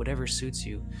paperback, whatever suits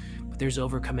you. But there's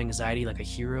Overcome Anxiety Like a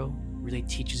Hero, really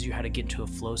teaches you how to get into a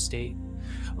flow state.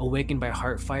 Awakened by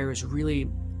Heartfire is really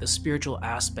the spiritual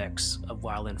aspects of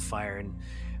Wild and Fire, and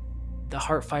the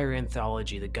Heartfire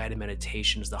anthology, the guided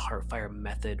meditations, the Heartfire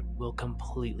method will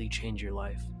completely change your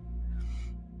life.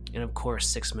 And of course,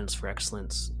 6 Minutes for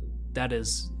Excellence. That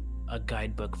is a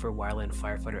guidebook for wildland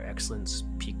firefighter excellence,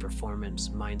 peak performance,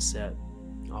 mindset,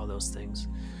 all those things.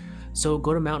 So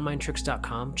go to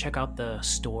mountainmindtricks.com, check out the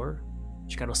store,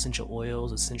 check out essential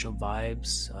oils, essential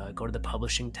vibes, go to the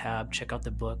publishing tab, check out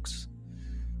the books.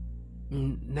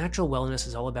 Natural wellness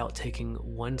is all about taking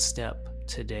one step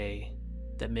today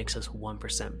that makes us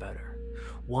 1% better.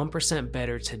 1%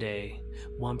 better today,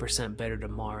 1% better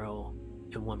tomorrow,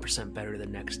 and 1% better the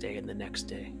next day and the next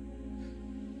day.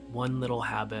 One little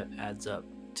habit adds up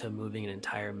to moving an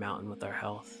entire mountain with our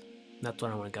health. And that's what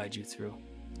I want to guide you through.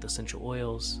 The essential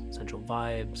oils, essential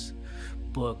vibes,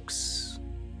 books,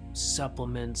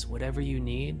 supplements, whatever you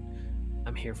need,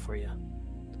 I'm here for you.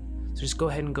 So just go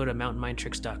ahead and go to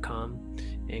mountainmindtricks.com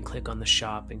and click on the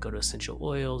shop and go to essential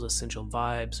oils, essential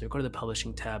vibes, or go to the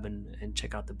publishing tab and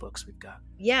check out the books we've got.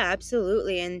 Yeah,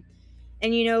 absolutely. And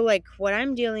like what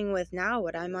I'm dealing with now,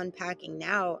 what I'm unpacking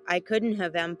now, I couldn't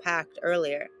have unpacked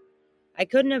earlier. I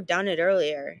couldn't have done it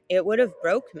earlier. It would have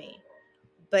broke me.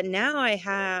 But now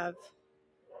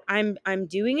I'm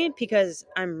doing it because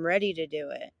I'm ready to do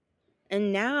it.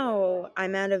 And now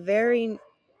I'm at a very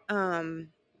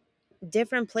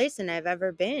different place than I've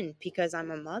ever been because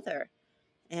I'm a mother.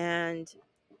 And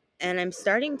I'm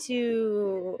starting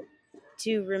to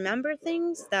remember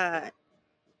things that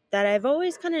I've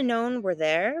always kind of known were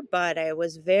there, but I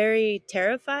was very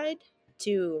terrified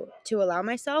to allow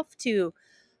myself to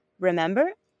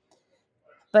remember.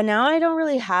 But now I don't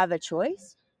really have a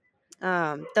choice.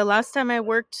 The last time I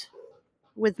worked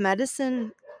with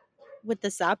medicine with the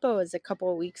Sapo was a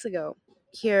couple of weeks ago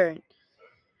here.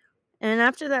 And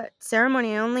after that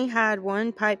ceremony, I only had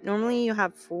 1 pipe. Normally you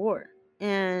have 4.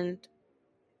 And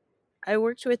I'm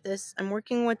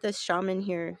working with this shaman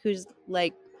here who's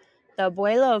like the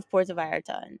abuelo of Puerto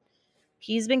Vallarta. And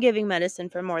he's been giving medicine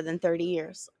for more than 30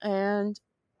 years. And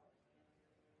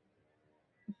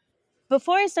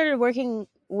before I started working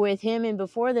with him and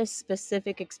before this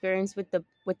specific experience with the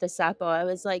Sapo, I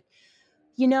was like,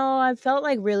 I felt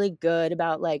like really good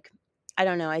about like, I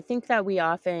don't know. I think that we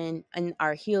often in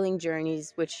our healing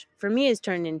journeys, which for me has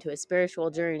turned into a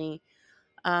spiritual journey,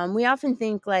 we often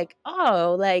think like,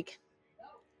 oh, like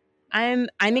I'm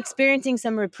experiencing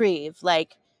some reprieve,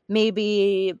 like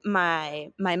maybe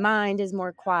my mind is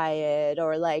more quiet,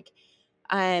 or like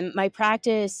my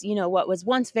practice, what was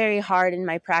once very hard in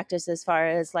my practice as far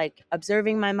as like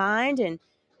observing my mind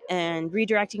and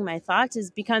redirecting my thoughts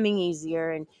is becoming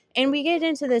easier. And we get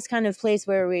into this kind of place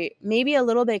where we maybe a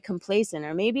little bit complacent,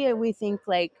 or maybe we think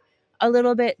like a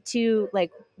little bit too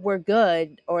like we're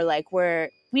good, or like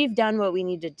we've done what we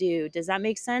need to do. Does that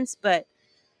make sense? But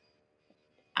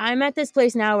I'm at this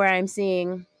place now where I'm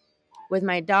seeing with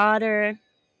my daughter,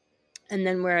 and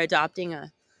then we're adopting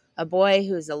a boy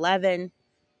who's 11,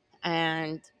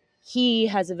 and he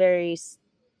has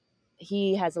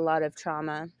he has a lot of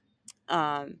trauma,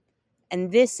 um,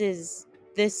 and this is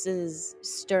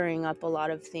stirring up a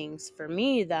lot of things for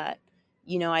me that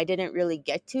I didn't really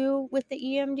get to with the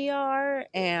EMDR.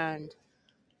 And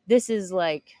this is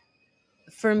like,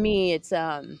 for me, it's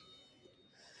I'm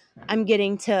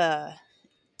getting to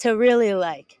really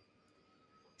like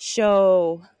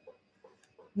show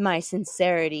my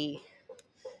sincerity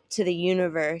to the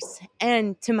universe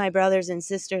and to my brothers and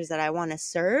sisters that I want to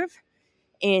serve,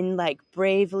 in like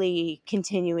bravely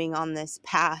continuing on this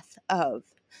path of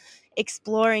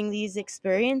exploring these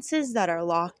experiences that are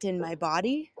locked in my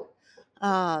body,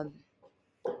 um,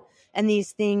 and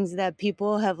these things that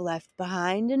people have left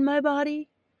behind in my body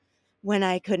when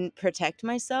I couldn't protect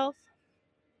myself.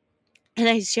 And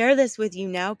I share this with you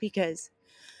now because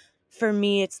for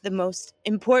me, it's the most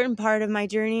important part of my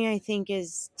journey, I think,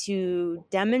 is to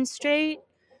demonstrate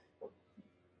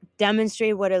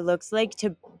what it looks like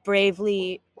to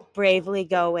bravely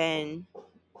go in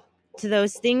to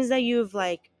those things that you've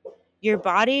like, your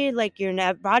body, like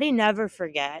body never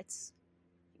forgets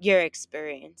your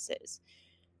experiences,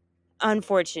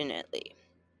 unfortunately.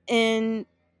 And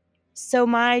so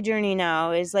my journey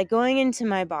now is like going into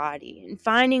my body and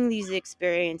finding these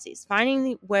experiences,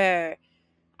 where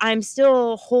I'm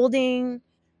still holding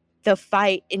the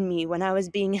fight in me when I was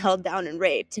being held down and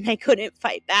raped and I couldn't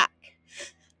fight back.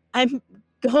 I'm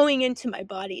going into my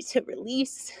body to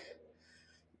release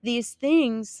these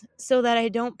things so that I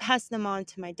don't pass them on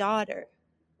to my daughter.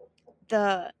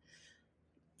 The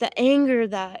the anger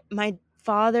that my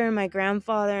father and my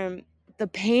grandfather, the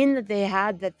pain that they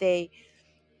had, that they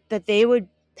would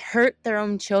hurt their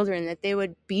own children, that they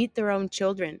would beat their own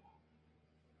children.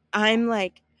 I'm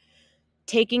like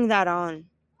taking that on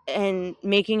and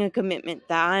making a commitment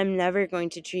that I'm never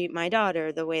going to treat my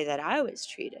daughter the way that I was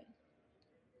treated.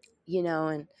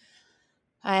 And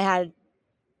I had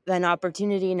an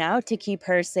opportunity now to keep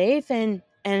her safe, and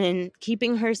in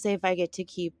keeping her safe, I get to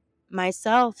keep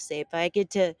myself safe. I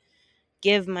get to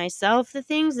give myself the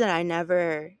things that I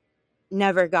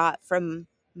never got from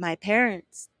my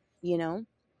parents, you know?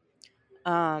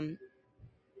 Um,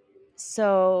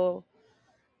 so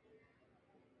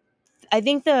I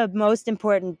think the most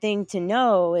important thing to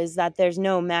know is that there's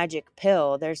no magic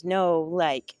pill. There's no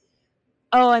like,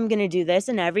 oh, I'm going to do this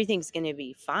and everything's going to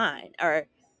be fine. Or,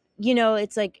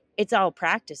 it's like, it's all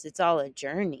practice. It's all a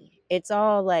journey. It's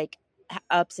all like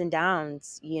ups and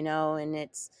downs, and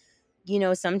it's,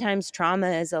 sometimes trauma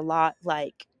is a lot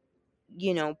like,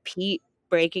 peat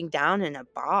breaking down in a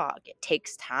bog. It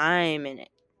takes time, and it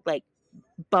like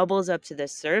bubbles up to the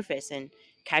surface and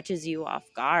catches you off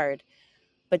guard.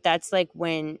 But that's like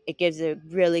when it gives a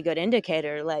really good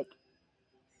indicator, like,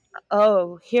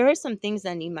 oh, here are some things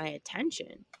that need my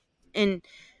attention. And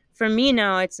for me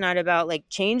now, it's not about like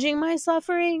changing my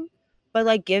suffering, but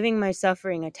like giving my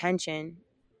suffering attention,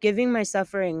 giving my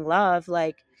suffering love,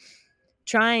 like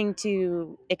trying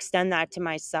to extend that to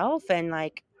myself, and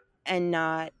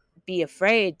not be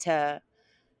afraid to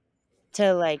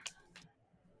like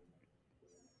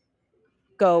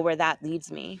go where that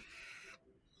leads me,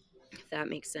 if that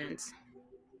makes sense.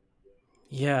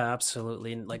 Yeah,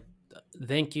 absolutely. And like,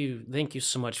 thank you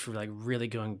so much for like really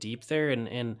going deep there.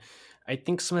 And I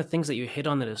think some of the things that you hit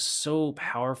on that is so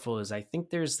powerful is I think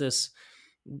there's this,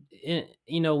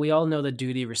 we all know the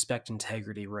duty, respect,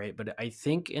 integrity, right? But I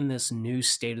think in this new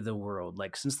state of the world,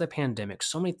 like since the pandemic,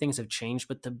 so many things have changed.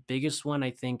 But the biggest one I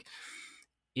think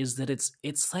is that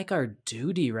it's like our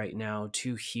duty right now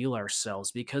to heal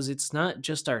ourselves, because it's not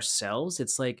just ourselves.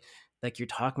 It's like you're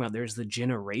talking about, there's the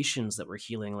generations that we're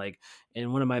healing. Like,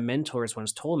 and one of my mentors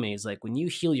once told me is like, when you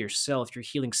heal yourself, you're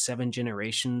healing 7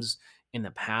 generations in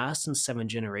the past and 7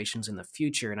 generations in the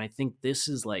future. And I think this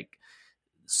is like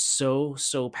so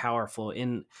powerful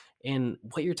in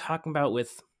what you're talking about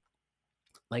with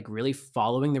like really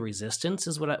following the resistance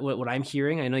is what I'm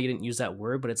hearing. I know you didn't use that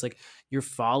word, but it's like you're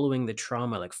following the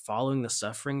trauma, like following the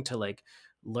suffering to like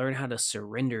learn how to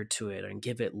surrender to it and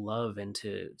give it love, and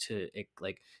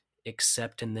like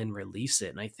accept and then release it.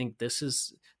 And I think this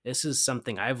is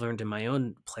something I've learned in my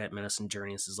own plant medicine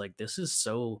journeys, is like this is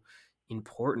so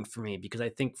important for me, because I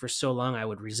think for so long I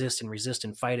would resist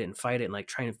and fight it and like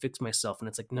trying to fix myself. And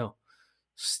it's like, no,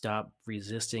 stop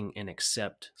resisting and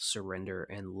accept, surrender,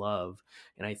 and love.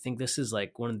 And I think this is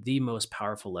like one of the most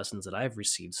powerful lessons that I've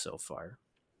received so far.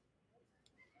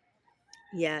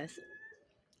 Yes.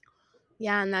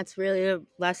 Yeah, and that's really a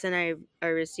lesson I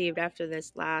received after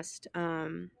this last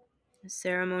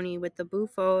ceremony with the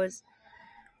bufos.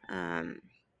 Um,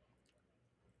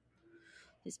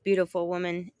 this beautiful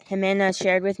woman, Jimena,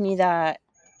 shared with me that,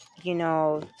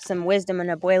 some wisdom, and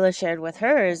Abuela shared with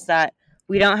her, is that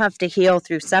we don't have to heal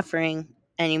through suffering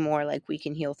anymore, like we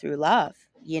can heal through love,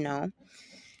 you know?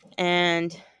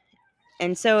 And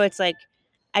so it's like,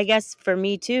 I guess for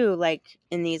me too, like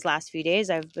in these last few days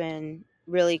I've been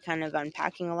really kind of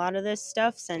unpacking a lot of this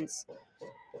stuff since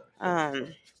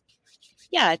um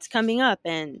yeah, it's coming up,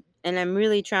 and I'm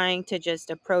really trying to just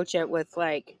approach it with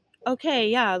like, okay,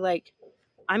 yeah, like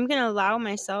I'm going to allow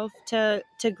myself to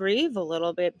grieve a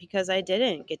little bit because I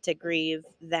didn't get to grieve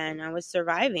then. I was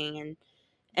surviving,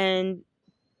 and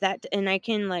and I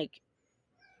can like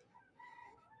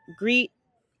greet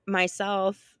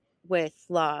myself with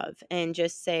love and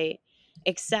just say,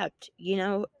 accept, you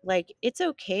know, like it's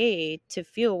okay to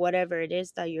feel whatever it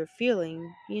is that you're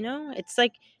feeling, you know? It's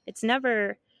like it's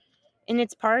never, and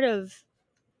it's part of,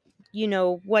 you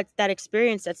know, what that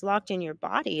experience that's locked in your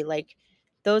body, like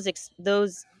those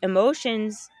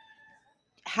emotions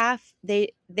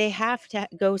they have to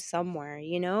go somewhere,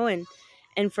 you know?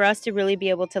 And for us to really be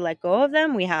able to let go of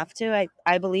them, we have to,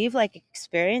 I believe, like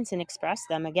experience and express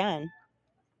them again.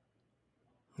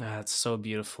 It's so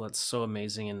beautiful. It's so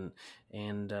amazing,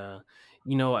 and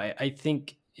you know, I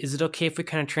think, is it okay if we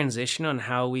kind of transition on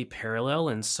how we parallel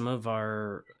in some of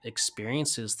our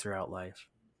experiences throughout life?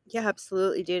 Yeah,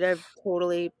 absolutely, dude. I've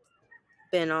totally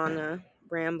been on a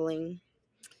rambling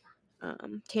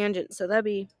tangent, so that'd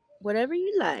be whatever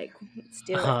you like. Let's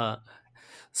do it. Uh,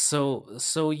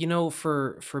 so you know,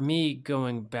 for me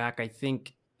going back, I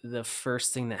think the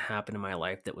first thing that happened in my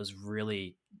life that was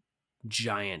really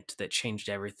giant, that changed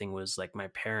everything, was like my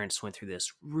parents went through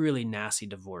this really nasty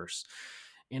divorce.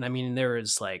 And I mean, there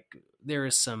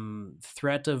was some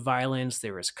threat of violence,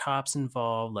 there was cops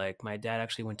involved, like my dad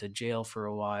actually went to jail for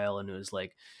a while. And it was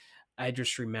like, I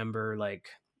just remember like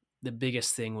the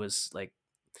biggest thing was like,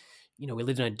 you know, we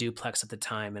lived in a duplex at the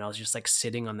time, and I was just like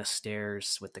sitting on the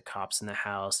stairs with the cops in the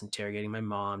house interrogating my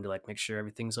mom to like make sure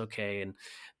everything's okay. And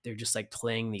they're just like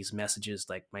playing these messages.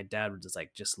 Like my dad was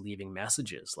just leaving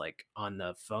messages like on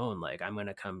the phone, like, I'm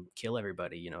gonna come kill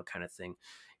everybody, you know, kind of thing.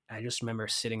 I just remember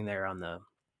sitting there on the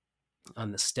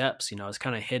steps, you know, I was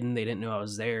kind of hidden. They didn't know I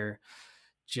was there,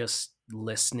 just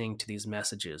listening to these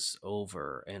messages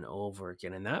over and over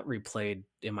again. And that replayed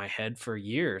in my head for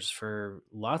years, for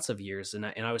lots of years. And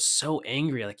I was so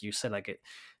angry, like you said,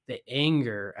 the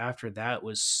anger after that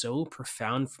was so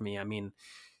profound for me. I mean,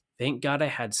 thank God I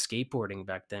had skateboarding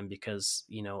back then, because,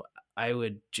 you know, I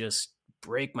would just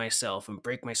break myself and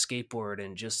break my skateboard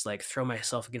and just like throw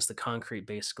myself against the concrete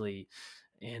basically.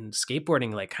 And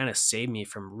skateboarding like kind of saved me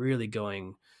from really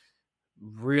going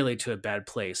really to a bad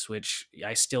place, which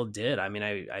I still did. I mean,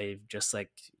 I just like,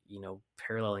 you know,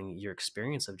 paralleling your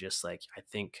experience of just like, I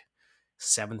think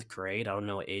seventh grade, I don't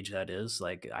know what age that is.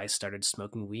 Like, I started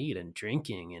smoking weed and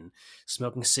drinking and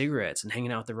smoking cigarettes and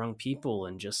hanging out with the wrong people.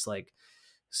 And just like,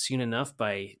 soon enough,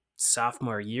 by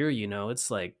sophomore year, you know,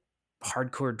 it's like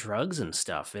hardcore drugs and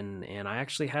stuff. And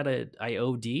I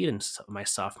OD'd in my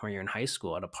sophomore year in high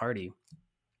school at a party.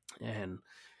 And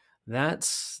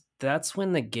that's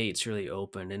when the gates really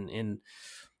opened. And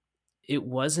it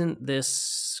wasn't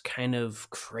this kind of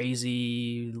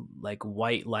crazy like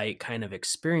white light kind of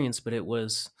experience, but it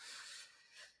was,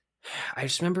 I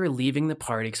just remember leaving the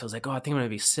party because I was like, oh, I think I'm gonna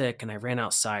be sick. And I ran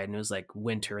outside, and it was like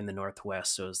winter in the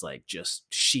Northwest. So it was like just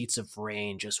sheets of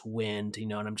rain, just wind, you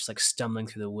know, and I'm just like stumbling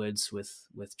through the woods with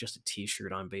just a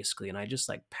t-shirt on basically. And I just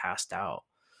like passed out.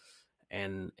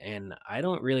 And I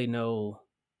don't really know,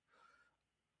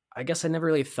 I guess I never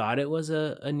really thought it was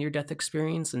a near death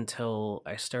experience until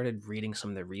I started reading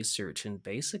some of the research. And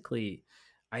basically,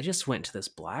 I just went to this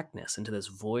blackness, into this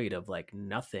void of like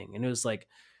nothing. And it was like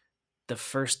the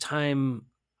first time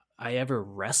I ever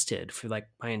rested for like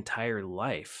my entire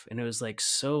life. And it was like,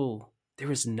 so there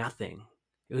was nothing.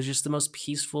 It was just the most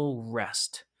peaceful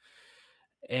rest.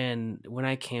 And when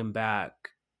I came back,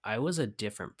 I was a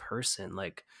different person.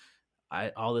 Like,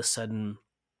 I all of a sudden,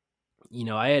 you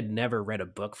know, I had never read a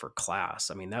book for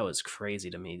class. I mean, that was crazy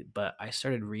to me. But I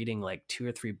started reading like 2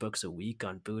 or 3 books a week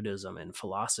on Buddhism and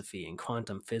philosophy and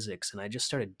quantum physics. And I just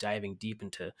started diving deep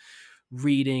into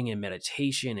reading and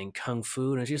meditation and kung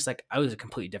fu. And it's just like, I was a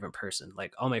completely different person.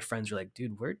 Like, all my friends were like,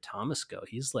 dude, where'd Thomas go?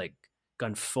 He's like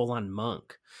gone full on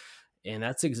monk. And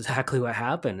that's exactly what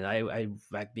happened. I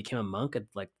became a monk at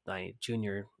like my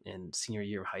junior and senior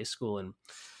year of high school.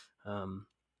 Um,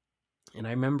 and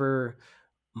I remember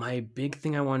my big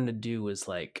thing I wanted to do was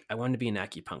like, I wanted to be an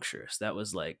acupuncturist. That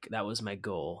was my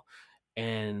goal.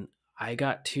 And I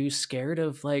got too scared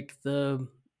of like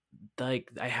I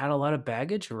had a lot of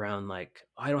baggage around like,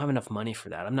 oh, I don't have enough money for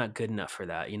that. I'm not good enough for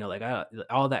that. You know, like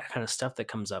all that kind of stuff that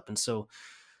comes up. And so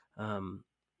um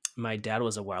my dad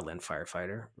was a wildland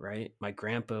firefighter, right? My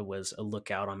grandpa was a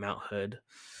lookout on Mount Hood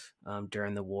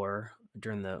during the war,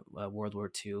 during the World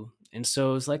War II. And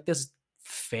so it was like this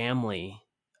family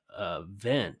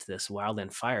event, this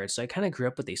wildland fire. So I kind of grew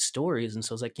up with these stories. And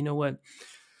so I was like, you know what?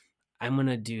 I'm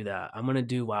gonna do that. I'm gonna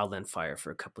do wildland fire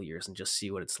for a couple years and just see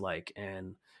what it's like.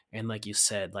 And like you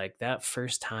said, like that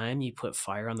first time you put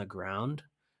fire on the ground,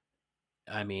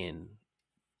 I mean,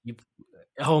 you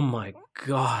oh my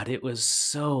god, it was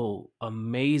so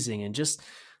amazing. And just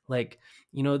like,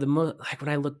 like when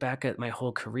I look back at my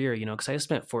whole career, because I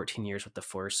spent 14 years with the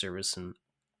Forest Service, and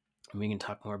we can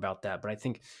talk more about that. But I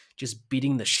think just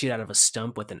beating the shit out of a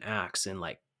stump with an axe and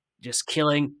like just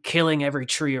killing every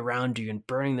tree around you and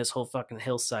burning this whole fucking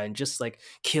hillside and just like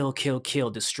kill,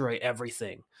 destroy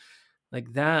everything.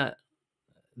 Like that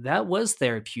was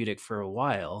therapeutic for a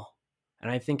while.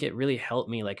 And I think it really helped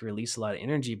me like release a lot of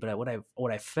energy. But what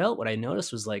I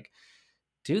noticed was like,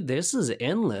 dude, this is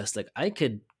endless. Like I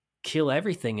could kill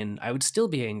everything and I would still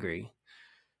be angry.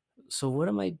 So what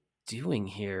am I doing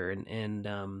here? And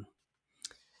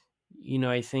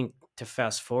I think to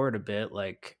fast forward a bit,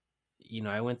 like,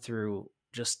 I went through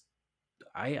just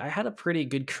I had a pretty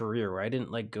good career where I didn't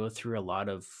like go through a lot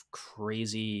of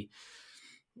crazy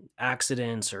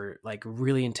accidents or like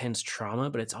really intense trauma,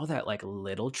 but it's all that like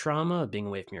little trauma of being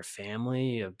away from your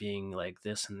family, of being like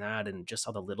this and that, and just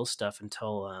all the little stuff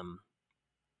until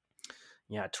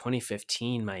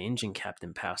 2015, my engine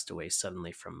captain passed away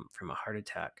suddenly from a heart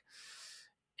attack.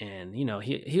 And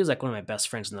he was like one of my best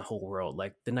friends in the whole world.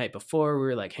 Like the night before, we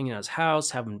were like hanging out at his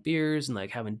house, having beers and like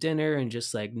having dinner and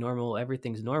just like normal,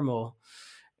 everything's normal.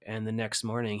 And the next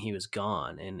morning he was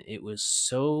gone, and it was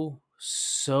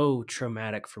so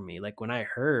traumatic for me. Like when I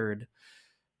heard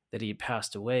that he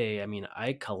passed away, I mean,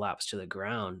 I collapsed to the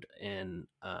ground. And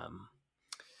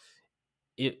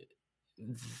it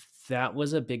that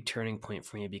was a big turning point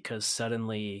for me, because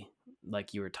suddenly,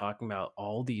 like you were talking about,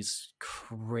 all these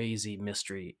crazy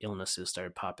mystery illnesses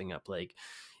started popping up, like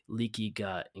leaky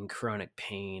gut and chronic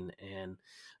pain. And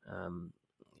um,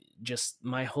 just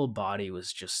my whole body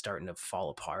was just starting to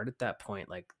fall apart at that point.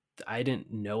 Like I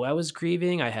didn't know I was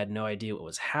grieving. I had no idea what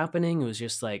was happening. It was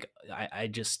just like I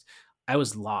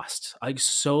was lost. Like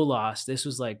so lost. This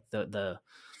was like the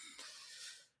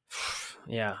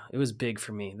yeah, it was big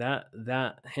for me.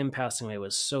 That him passing away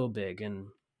was so big. And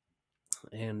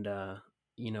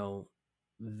you know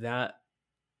that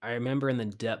I remember in the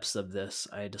depths of this,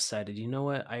 I decided, you know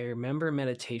what? I remember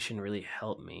meditation really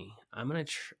helped me. I'm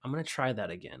gonna try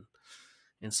that again.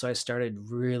 And so I started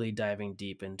really diving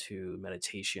deep into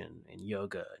meditation and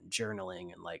yoga and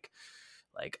journaling, and like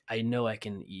I know I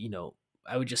can,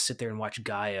 I would just sit there and watch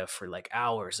Gaia for like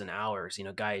hours and hours,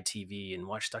 Gaia TV, and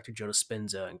watch Dr. Joe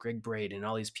Dispenza and Greg Braid and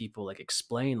all these people like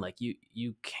explain like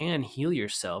you can heal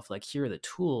yourself. Like here are the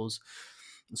tools.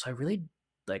 And so I really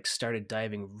like started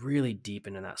diving really deep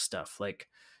into that stuff. Like,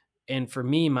 and for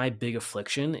me, my big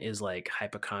affliction is like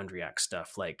hypochondriac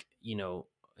stuff. Like,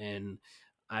 and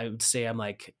I would say I'm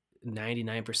like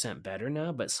 99% better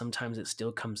now, but sometimes it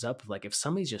still comes up. Like if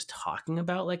somebody's just talking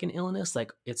about like an illness,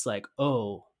 like it's like,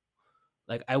 oh,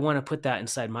 like I want to put that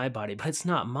inside my body, but it's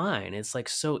not mine. It's like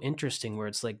so interesting where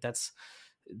it's like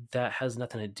that has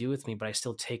nothing to do with me, but I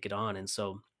still take it on. And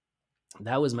so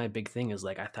that was my big thing, is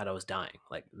like I thought I was dying.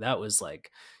 Like that was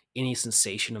like any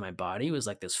sensation in my body was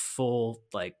like this full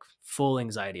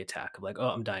anxiety attack of like, oh,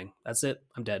 I'm dying. That's it.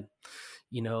 I'm dead.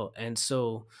 And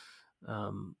so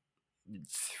um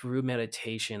through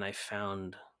meditation I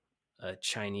found a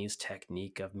Chinese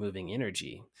technique of moving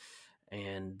energy.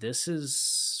 And this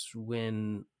is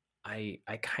when I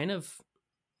kind of,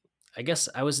 I guess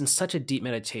I was in such a deep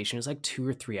meditation. It was like 2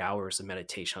 or 3 hours of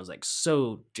meditation. I was like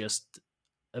so just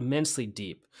immensely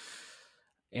deep.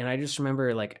 And I just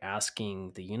remember like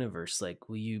asking the universe, like,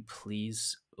 will you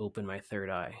please open my third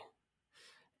eye?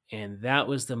 And that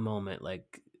was the moment,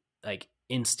 like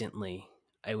instantly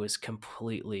I was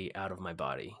completely out of my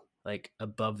body, like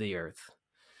above the earth.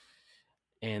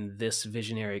 And this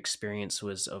visionary experience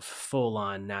was a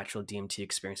full-on natural DMT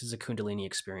experience. It's a Kundalini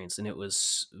experience, and it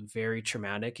was very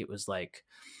traumatic. It was like,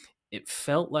 it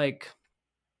felt like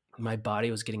my body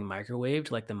was getting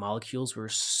microwaved. Like the molecules were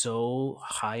so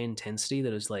high intensity that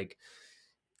it was like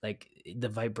the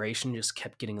vibration just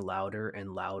kept getting louder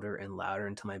and louder and louder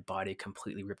until my body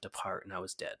completely ripped apart and I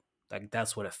was dead. Like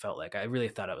that's what it felt like. I really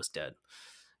thought I was dead.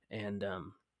 And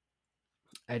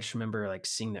I just remember like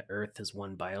seeing the earth as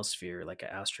one biosphere, like an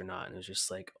astronaut, and it was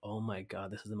just like, oh my god,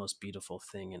 this is the most beautiful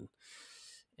thing.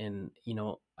 And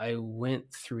I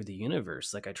went through the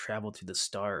universe, like I traveled through the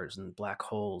stars and black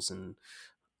holes, and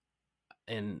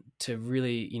to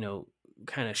really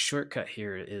kind of shortcut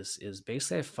here is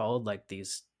basically I followed like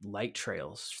these light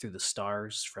trails through the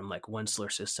stars from like one solar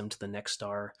system to the next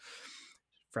star,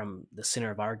 from the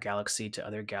center of our galaxy to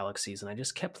other galaxies, and I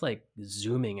just kept like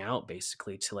zooming out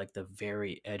basically to like the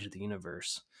very edge of the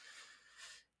universe.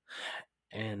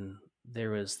 And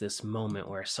there was this moment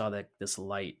where I saw that this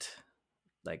light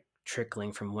like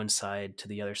trickling from one side to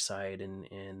the other side,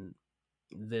 and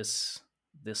this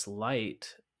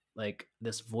light, like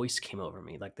this voice came over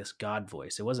me, like this God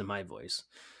voice. It wasn't my voice,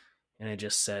 and it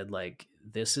just said like,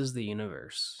 this is the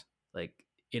universe, like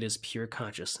it is pure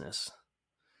consciousness.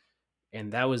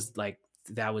 And that was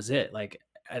it. Like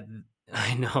I,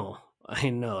 I know,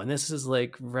 and this is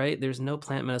like, right, there's no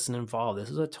plant medicine involved. This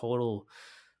is a total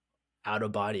out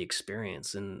of body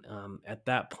experience. And at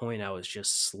that point I was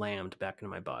just slammed back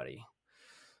into my body.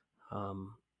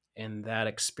 um, and that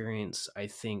experience, I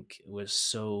think, was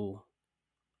so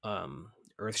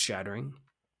earth shattering,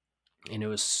 and it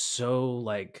was so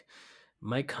like,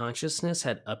 my consciousness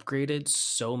had upgraded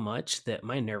so much that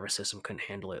my nervous system couldn't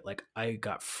handle it. Like I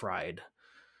got fried.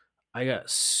 I got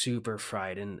super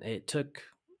fried, and it took,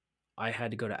 I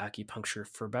had to go to acupuncture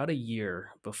for about a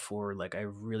year before like I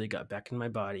really got back in my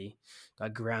body,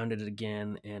 got grounded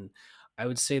again. And I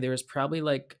would say there was probably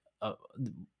like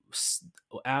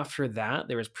after that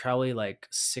there was probably like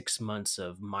 6 months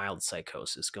of mild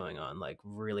psychosis going on, like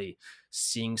really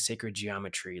seeing sacred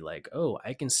geometry, like, oh,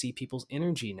 I can see people's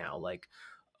energy now, like,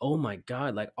 oh my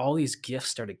god, like all these gifts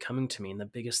started coming to me. And the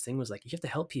biggest thing was like, you have to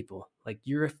help people. Like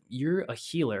you're a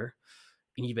healer,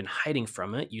 and you've been hiding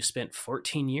from it. You spent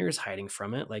 14 years hiding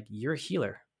from it. Like you're a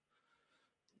healer.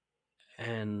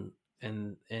 And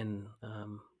and and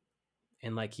um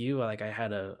and like you, like I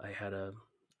had a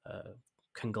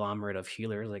conglomerate of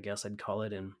healers, I guess I'd call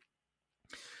it, and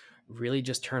really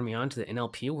just turned me on to the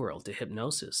NLP world, to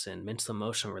hypnosis and mental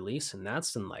emotional release. And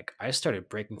that's when like I started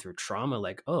breaking through trauma,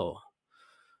 like, oh,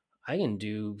 I can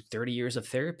do 30 years of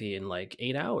therapy in like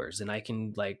 8 hours, and I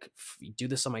can like do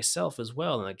this on myself as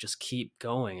well. And like just keep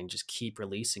going and just keep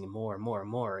releasing more and more and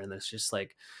more. And it's just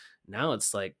like, now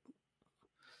it's like,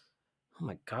 oh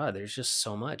my God, there's just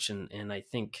so much. And I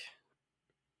think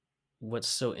what's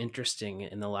so interesting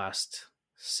in the last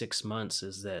 6 months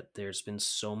is that there's been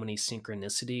so many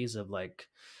synchronicities of like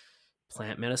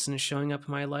plant medicine showing up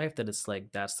in my life, that it's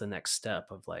like, that's the next step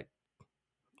of like,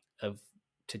 of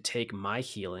to take my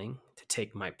healing, to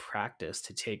take my practice,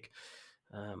 to take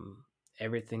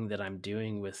everything that I'm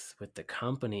doing with the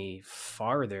company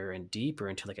farther and deeper,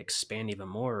 and to like expand even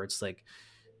more. It's like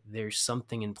there's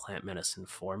something in plant medicine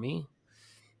for me,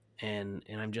 and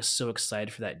I'm just so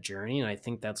excited for that journey. And I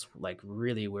think that's like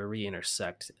really where we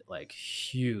intersect, like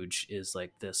huge, is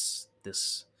like this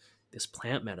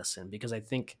plant medicine, because I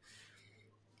think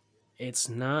it's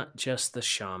not just the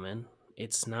shaman,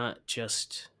 it's not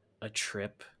just a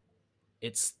trip,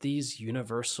 it's these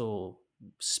universal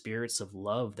spirits of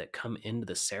love that come into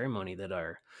the ceremony, that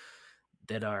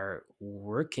are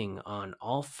working on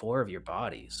all four of your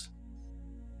bodies.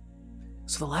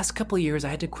 So the last couple of years I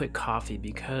had to quit coffee,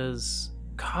 because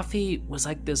coffee was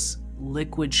like this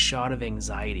liquid shot of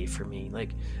anxiety for me.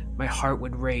 Like my heart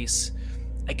would race,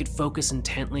 I could focus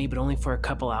intently, but only for a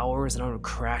couple hours, and I would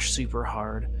crash super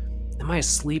hard. And my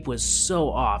sleep was so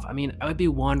off. I mean, I would be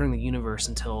wandering the universe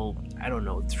until, I don't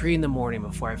know, 3 in the morning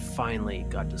before I finally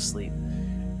got to sleep.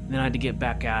 And then I had to get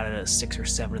back at it at 6 or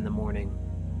 7 in the morning.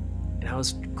 And I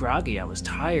was groggy, I was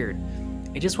tired.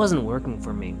 It just wasn't working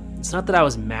for me. It's not that I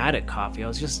was mad at coffee, I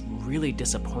was just really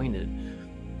disappointed.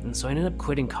 And so I ended up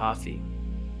quitting coffee.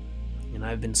 And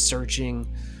I've been searching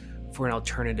for an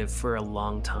alternative for a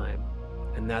long time.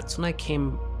 And that's when I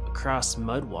came across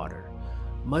mud water.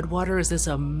 Mud water is this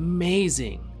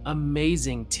amazing,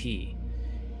 amazing tea.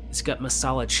 It's got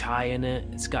masala chai in it,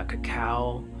 it's got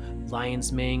cacao,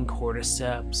 lion's mane,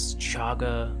 cordyceps,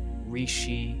 chaga,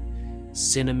 reishi,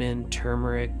 cinnamon,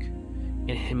 turmeric,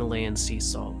 and Himalayan sea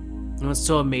salt. And what's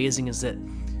so amazing is that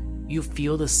you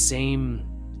feel the same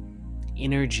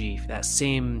energy, that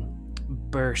same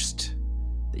burst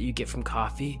that you get from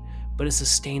coffee, but it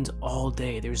sustains all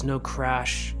day. There's no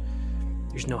crash,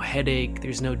 there's no headache,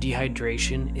 there's no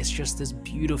dehydration. It's just this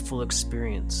beautiful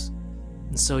experience.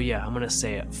 And so yeah, I'm gonna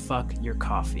say it, fuck your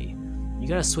coffee. You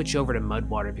gotta switch over to mud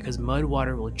water, because mud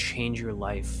water will change your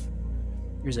life.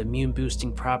 There's immune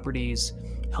boosting properties,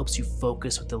 helps you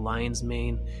focus with the lion's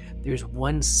mane. There's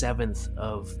 1/7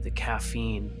 of the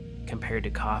caffeine compared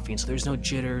to coffee, and so there's no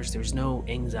jitters, there's no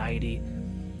anxiety.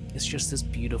 It's just this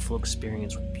beautiful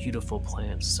experience with beautiful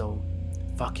plants. So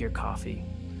fuck your coffee.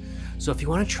 So if you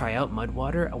want to try out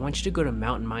Mudwater, I want you to go to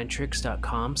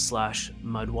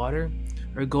mountainmindtricks.com/mudwater,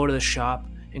 or go to the shop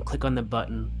and click on the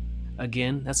button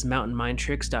Again, that's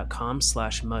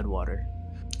mountainmindtricks.com/mudwater.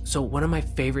 So one of my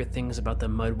favorite things about the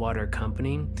Mudwater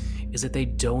Company is that they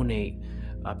donate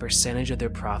a percentage of their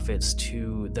profits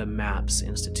to the MAPS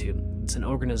Institute. It's an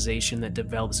organization that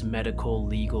develops medical,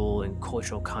 legal, and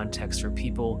cultural context for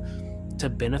people to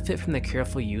benefit from the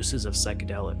careful uses of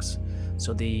psychedelics.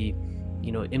 So the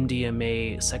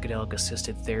MDMA psychedelic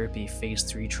assisted therapy phase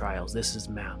 3 trials, this is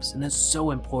MAPS. And that's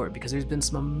so important because there's been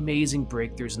some amazing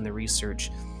breakthroughs in the research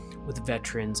with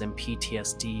veterans and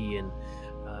PTSD and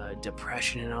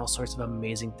depression and all sorts of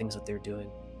amazing things that they're doing.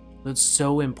 It's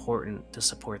so important to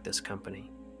support this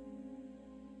company.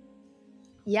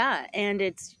 Yeah, and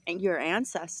it's your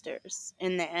ancestors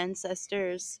and the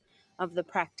ancestors of the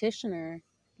practitioner,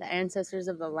 the ancestors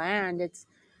of the land. It's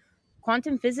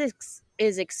quantum physics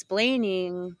is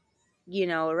explaining,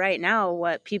 right now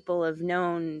what people have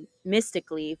known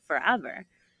mystically forever.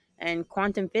 And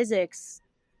quantum physics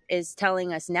is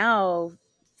telling us now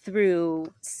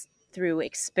through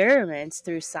experiments,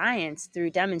 through science, through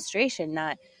demonstration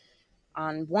that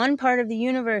on one part of the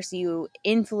universe you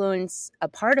influence a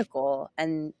particle,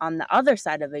 and on the other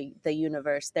side of the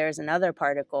universe there's another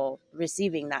particle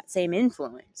receiving that same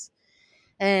influence.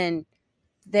 And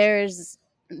there's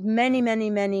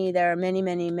there are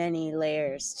many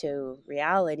layers to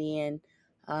reality. And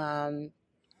um,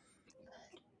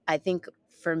 I think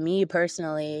for me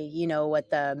personally, what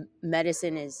the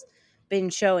medicine has been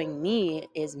showing me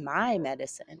is my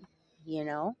medicine, you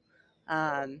know?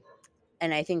 Um,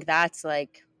 and I think that's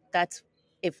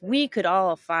if we could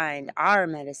all find our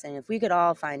medicine, if we could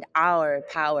all find our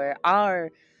power,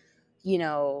 our, you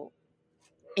know,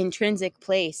 intrinsic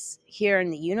place here in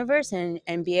the universe,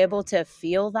 and be able to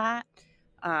feel that,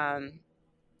 um,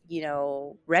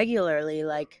 regularly,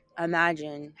 like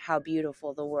imagine how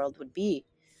beautiful the world would be.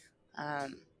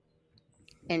 Um,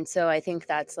 and so I think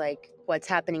that's like what's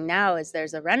happening now is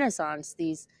there's a renaissance.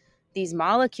 These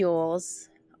molecules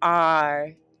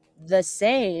are the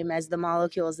same as the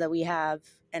molecules that we have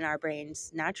in our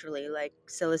brains naturally, like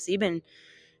psilocybin.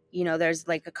 There's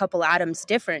like a couple atoms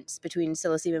difference between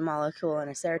psilocybin molecule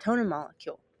and a serotonin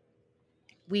molecule.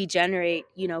 We generate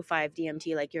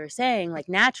 5-DMT, like you were saying, like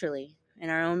naturally in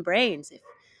our own brains.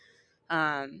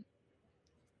 um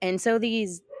and so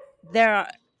there are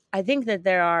I think that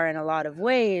there are, in a lot of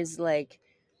ways, like,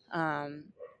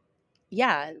 um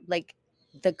yeah, like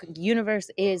the universe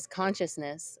is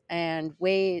consciousness, and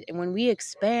when we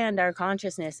expand our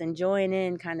consciousness and join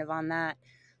in kind of on that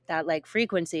like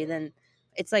frequency, then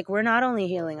it's like we're not only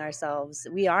healing ourselves,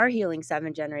 we are healing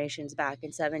 7 generations back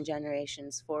and 7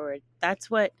 generations forward. That's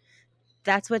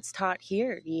what's taught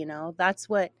here. That's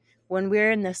what, when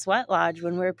we're in the sweat lodge,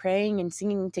 when we're praying and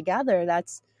singing together,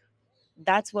 that's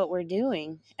what we're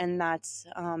doing, and that's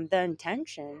the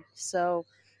intention. So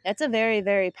that's a very,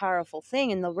 very powerful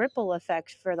thing. And the ripple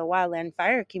effect for the wildland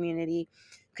fire community,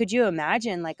 could you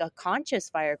imagine like a conscious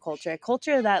fire culture, a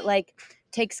culture that like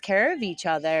takes care of each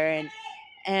other,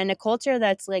 and a culture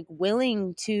that's like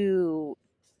willing to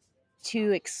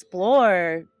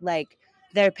explore like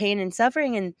their pain and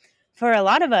suffering. And for a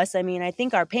lot of us, I mean, I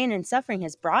think our pain and suffering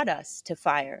has brought us to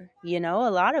fire. A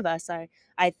lot of us are,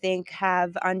 I think,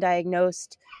 have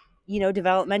undiagnosed,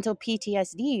 developmental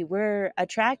PTSD. We're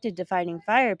attracted to fighting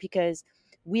fire because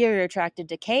we are attracted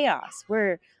to chaos.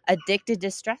 We're addicted to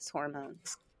stress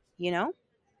hormones, you know?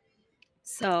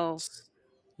 So,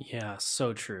 Yeah,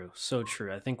 so true. So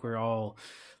true. I think we're all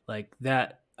like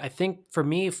that. I think for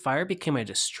me, fire became a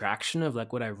distraction of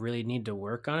like what I really need to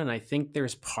work on. And I think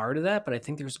there's part of that, but I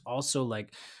think there's also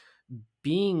like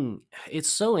being, it's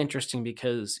so interesting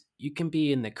because you can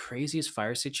be in the craziest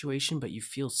fire situation, but you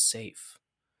feel safe.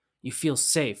 You feel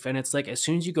safe. And it's like as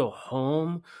soon as you go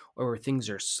home or where things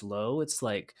are slow, it's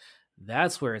like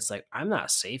that's where it's like I'm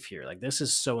not safe here. Like this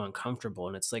is so uncomfortable.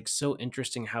 And it's like so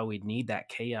interesting how we need that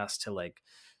chaos to like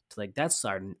that's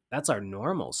our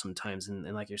normal sometimes. And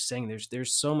like you're saying,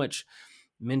 there's so much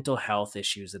mental health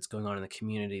issues that's going on in the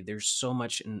community. There's so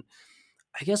much. And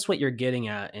I guess what you're getting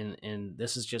at, and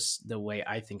this is just the way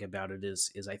I think about it,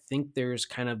 is I think there's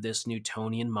kind of this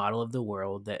Newtonian model of the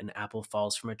world that an apple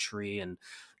falls from a tree, and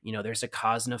there's a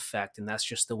cause and effect, and that's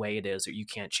just the way it is, or you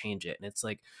can't change it. And it's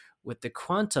like with the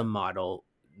quantum model,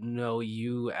 no,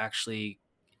 you actually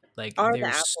like are the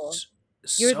apple.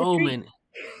 there's You're the so tree. many.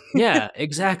 Yeah,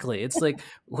 exactly. It's like,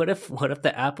 what if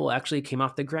the apple actually came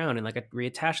off the ground and like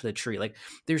reattached to the tree? Like,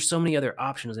 there's so many other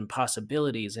options and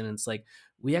possibilities, and it's like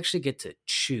we actually get to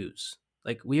choose.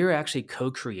 Like, we are actually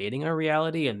co-creating our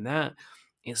reality, and that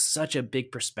is such a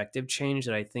big perspective change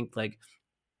that I think like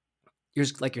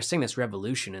there's like you're saying this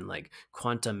revolution in like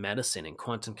quantum medicine and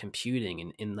quantum computing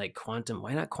and in like quantum,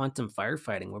 why not quantum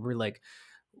firefighting, where we're like,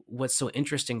 what's so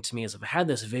interesting to me is I've had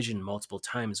this vision multiple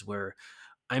times where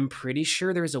I'm pretty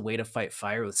sure there's a way to fight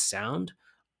fire with sound.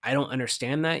 I don't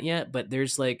understand that yet, but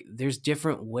there's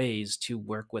different ways to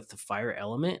work with the fire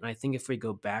element. And I think if we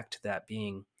go back to that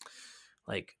being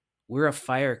like we're a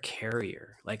fire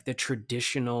carrier, like the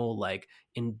traditional like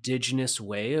indigenous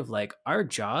way of like our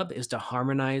job is to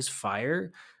harmonize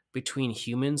fire between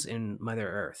humans and Mother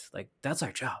Earth. Like that's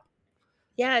our job.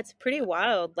 Yeah, it's pretty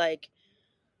wild. Like,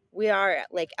 we are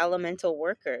like elemental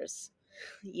workers,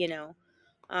 you know.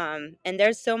 And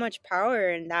there's so much power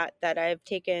in that I've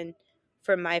taken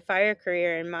from my fire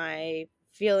career and my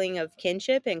feeling of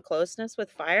kinship and closeness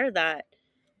with fire that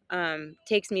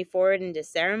takes me forward into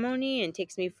ceremony and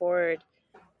takes me forward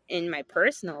in my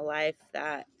personal life.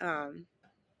 That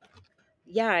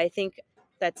yeah, I think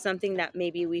that's something that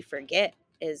maybe we forget,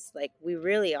 is like we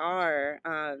really are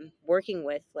working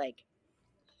with like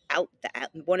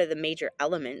one of the major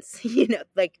elements, you know,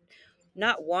 like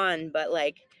not one, but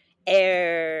like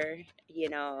air, you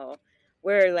know.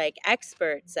 We're like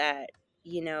experts at,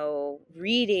 you know,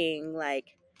 reading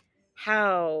like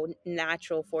how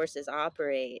natural forces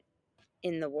operate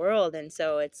in the world. And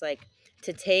so it's like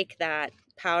to take that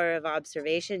power of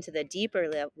observation to the deeper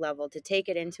level, to take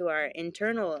it into our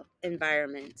internal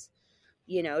environments,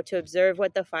 you know, to observe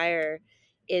what the fire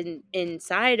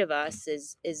inside of us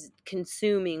is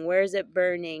consuming. Where is it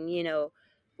burning, you know,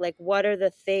 like what are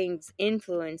the things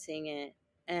influencing it?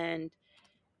 And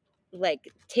like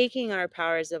taking our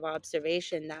powers of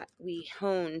observation that we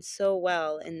hone so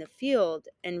well in the field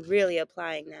and really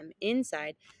applying them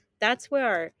inside, that's where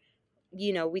our,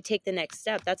 you know, we take the next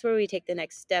step. That's where we take the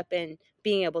next step in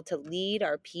being able to lead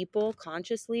our people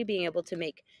consciously, being able to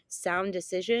make sound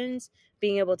decisions,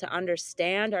 being able to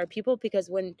understand our people. Because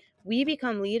when we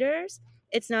become leaders,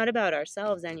 it's not about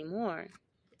ourselves anymore.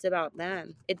 It's about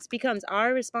them. It becomes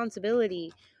our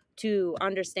responsibility to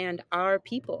understand our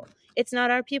people. It's not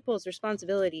our people's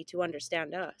responsibility to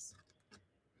understand us.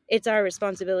 It's our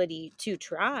responsibility to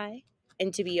try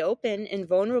and to be open and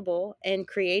vulnerable and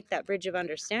create that bridge of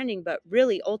understanding. But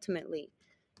really, ultimately,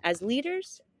 as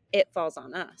leaders, it falls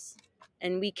on us.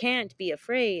 And we can't be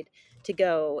afraid to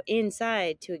go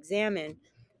inside to examine,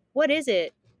 what is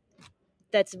it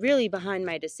that's really behind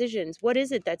my decisions? What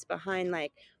is it that's behind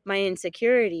like my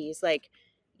insecurities? Like,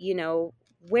 you know,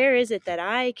 where is it that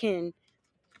I can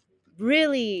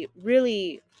really,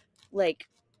 really like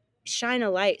shine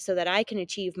a light so that I can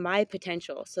achieve my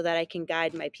potential, so that I can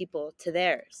guide my people to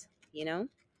theirs, you know?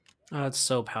 Oh, it's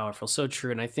so powerful, so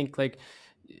true. And I think like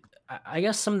I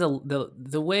guess some of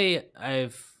the way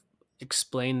I've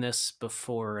explained this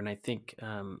before, and I think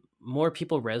more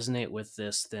people resonate with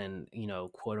this than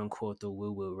quote unquote the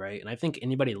woo woo, right? And I think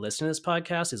anybody listening to this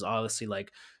podcast is obviously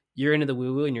like you're into the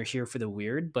woo woo and you're here for the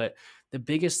weird. But the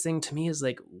biggest thing to me is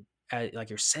like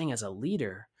you're saying as a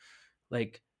leader,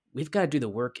 like we've got to do the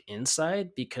work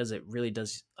inside because it really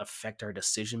does affect our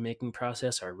decision making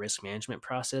process, our risk management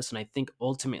process. And I think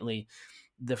ultimately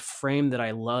the frame that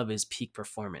I love is peak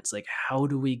performance. Like, how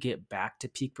do we get back to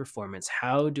peak performance?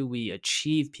 How do we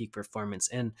achieve peak performance?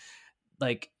 And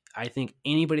like, I think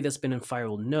anybody that's been in fire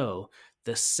will know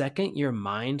the second your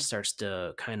mind starts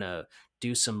to kind of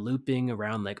do some looping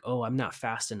around, like, oh, I'm not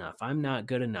fast enough, I'm not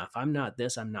good enough, I'm not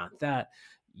this, I'm not that,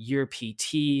 your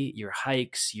PT, your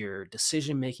hikes, your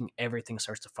decision making, everything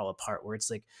starts to fall apart. Where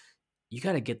it's like, you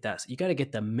got to get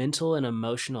the mental and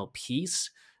emotional piece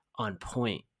on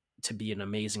point to be an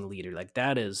amazing leader. Like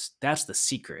that's the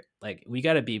secret. Like we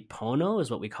got to be pono is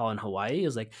what we call in Hawaii,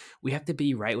 is like we have to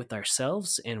be right with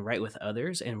ourselves and right with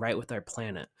others and right with our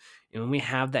planet. And when we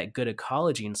have that good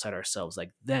ecology inside ourselves,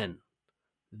 like then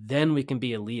we can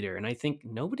be a leader. And I think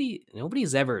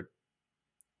nobody's ever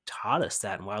taught us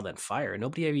that in Wild and Fire.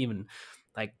 Nobody ever even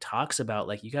like talks about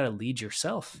like you got to lead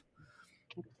yourself.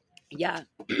 Yeah.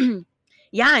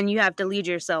 Yeah, and you have to lead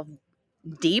yourself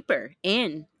deeper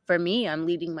in. For me, I'm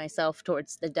leading myself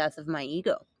towards the death of my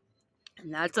ego.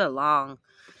 And that's a long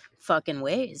fucking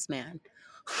ways, man.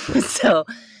 So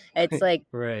it's like,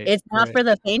 Right, it's not right. for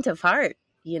the faint of heart,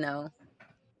 you know.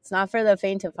 It's not for the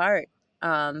faint of heart.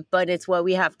 But it's what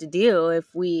we have to do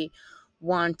if we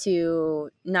want to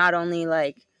not only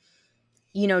like,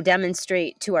 you know,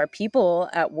 demonstrate to our people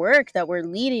at work that we're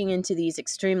leading into these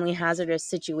extremely hazardous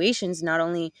situations, not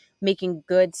only making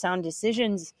good sound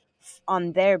decisions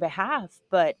on their behalf,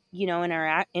 but, you know, in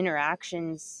our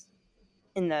interactions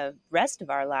in the rest of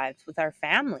our lives with our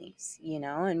families, you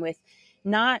know, and with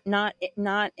not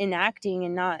enacting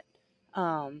and not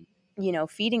you know,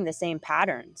 feeding the same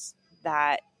patterns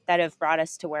that that have brought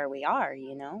us to where we are.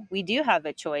 We do have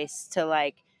a choice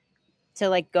to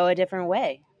go a different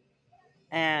way.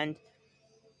 And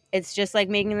it's just like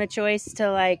making the choice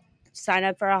to like sign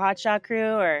up for a hotshot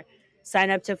crew or sign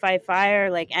up to fight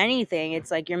fire, like anything. It's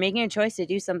like you're making a choice to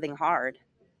do something hard.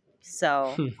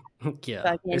 So Yeah,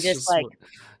 fucking it's just just like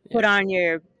what. put Yeah, on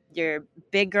your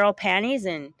big girl panties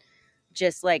and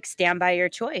just like stand by your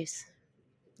choice,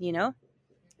 you know?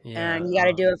 yeah. And you got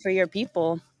to do it for your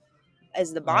people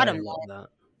as the I bottom love line.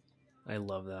 that. I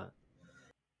love that.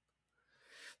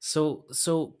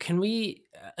 So can we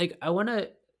like I want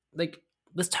to like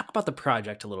let's talk about the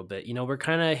project a little bit. We're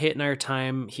kind of hitting our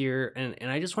time here,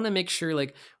 and I just want to make sure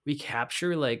like we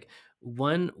capture like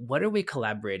one, what are we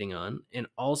collaborating on, and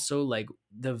also like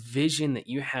the vision that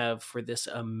you have for this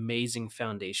amazing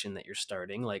foundation that you're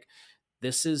starting. Like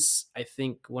this is, I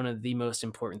think, one of the most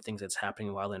important things that's happening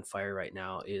in Wildland Fire right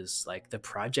now is like the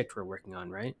project we're working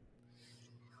on, right?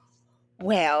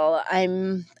 Well,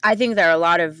 I think there are a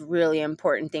lot of really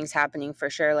important things happening for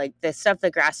sure. Like the stuff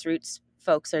the grassroots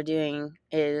folks are doing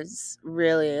is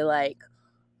really like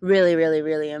really, really,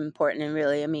 really important and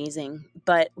really amazing.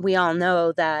 But we all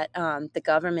know that the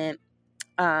government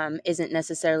isn't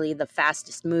necessarily the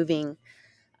fastest moving,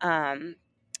 um,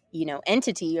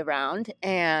 entity around.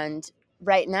 And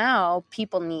right now,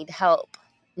 people need help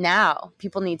now.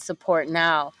 People need support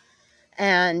now.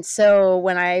 And so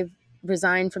when I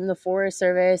resigned from the Forest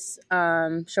Service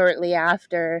shortly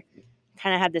after,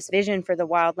 kind of had this vision for the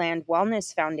Wildland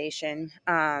Wellness Foundation,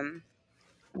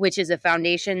 which is a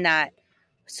foundation that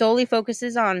solely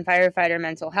focuses on firefighter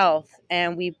mental health.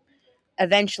 And we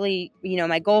eventually,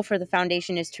 my goal for the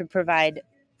foundation is to provide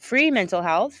free mental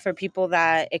health for people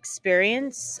that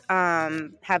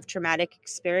have traumatic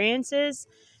experiences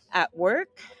at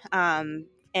work,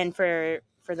 and for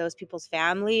those people's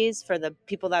families, for the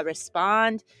people that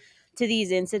respond to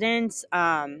these incidents,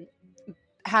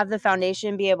 have the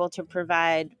foundation be able to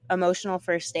provide emotional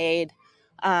first aid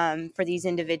for these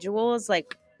individuals,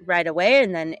 like right away,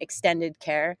 and then extended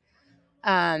care.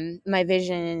 My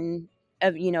vision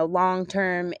of long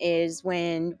term is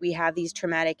when we have these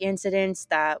traumatic incidents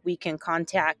that we can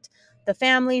contact the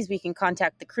families, we can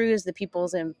contact the crews, the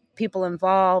people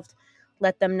involved,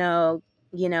 let them know,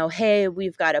 hey,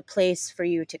 we've got a place for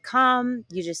you to come,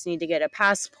 you just need to get a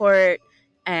passport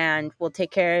and we'll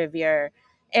take care of your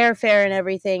airfare and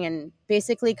everything, and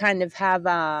basically kind of have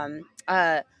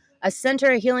a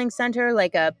center, a healing center,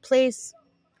 like a place.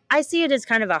 I see it as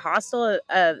kind of a hostel,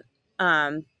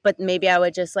 but maybe I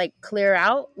would just like clear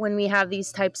out when we have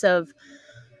these types of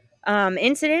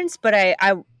incidents. But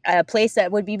a place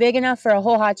that would be big enough for a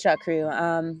whole hotshot crew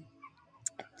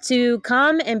to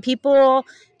come, and people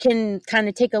can kind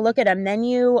of take a look at a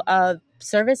menu of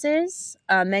services,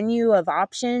 a menu of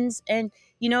options, and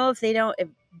if they don't, if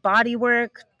body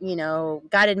work,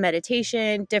 guided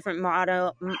meditation, different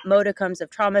modicums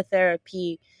of trauma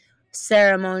therapy,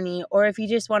 ceremony, or if you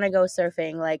just want to go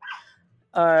surfing, like,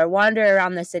 or wander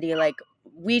around the city, like,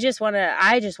 I just want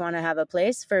to have a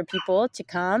place for people to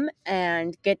come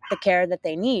and get the care that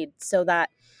they need, so that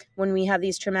when we have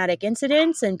these traumatic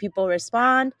incidents and people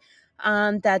respond,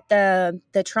 that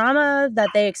the trauma that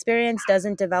they experience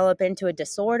doesn't develop into a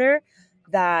disorder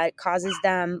that causes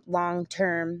them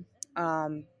long-term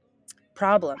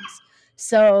problems.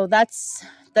 So that's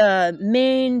the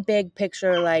main big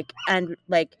picture, like, and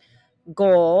like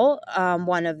goal.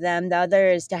 One of them. The other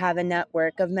is to have a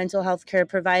network of mental health care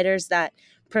providers that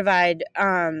provide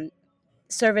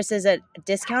services at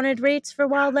discounted rates for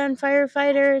wildland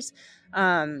firefighters,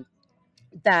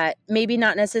 that maybe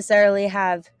not necessarily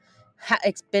have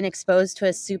been exposed to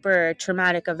a super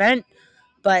traumatic event,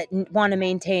 but want to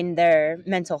maintain their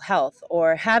mental health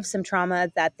or have some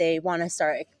trauma that they want to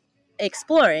start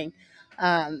exploring.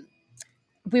 Um,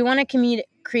 we want to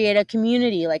create a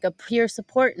community, like a peer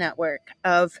support network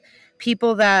of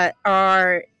people that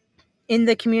are in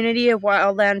the community of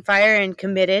wildland fire and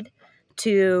committed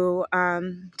to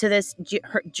this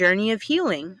journey of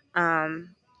healing,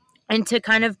 and to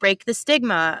kind of break the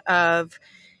stigma of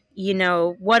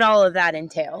what all of that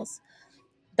entails.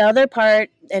 The other part,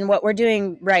 and what we're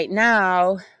doing right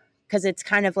now, because it's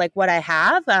kind of like what I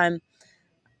have, I'm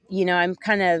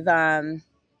kind of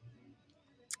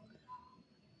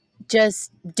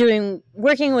just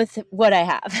working with what I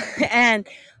have. And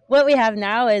what we have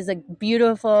now is a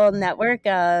beautiful network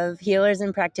of healers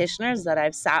and practitioners that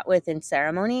I've sat with in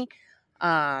ceremony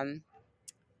um,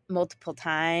 multiple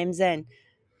times, and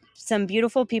some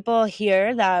beautiful people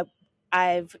here that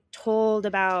I've told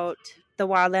about the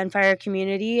wildland fire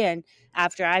community. And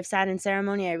after I've sat in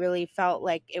ceremony, I really felt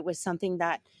like it was something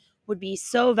that would be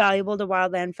so valuable to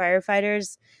wildland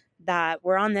firefighters, that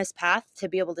we're on this path to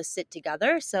be able to sit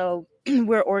together. So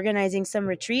we're organizing some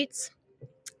retreats.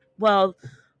 Well,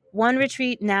 one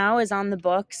retreat now is on the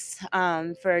books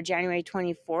for January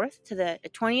 24th to the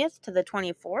 20th to the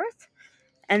 24th.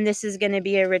 And this is going to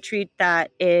be a retreat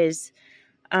that is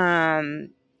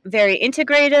very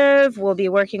integrative. We'll be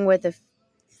working with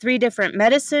 3 different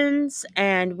medicines,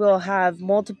 and we'll have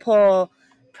multiple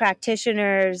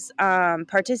practitioners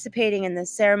participating in the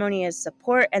ceremony as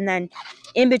support, and then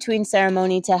in between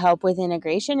ceremony to help with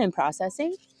integration and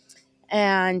processing.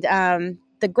 And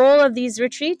the goal of these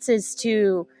retreats is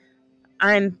to,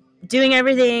 I'm doing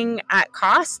everything at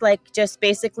cost, like just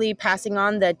basically passing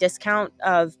on the discount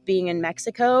of being in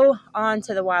Mexico on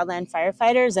to the wildland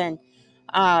firefighters, and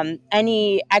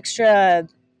any extra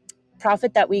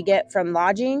profit that we get from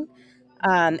lodging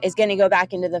is going to go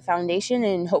back into the foundation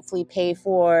and hopefully pay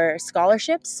for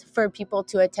scholarships for people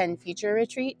to attend future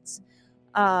retreats.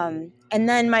 And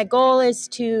then my goal is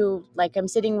to, like, I'm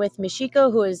sitting with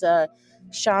Michiko, who is a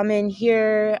shaman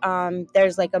here.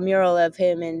 There's like a mural of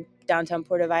him in downtown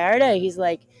Puerto Vallarta. He's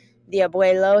like the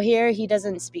abuelo here. He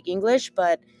doesn't speak English,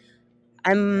 but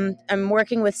I'm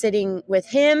working with sitting with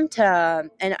him to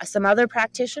and some other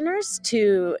practitioners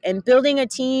to and building a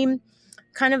team,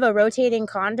 kind of a rotating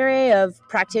cadre of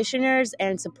practitioners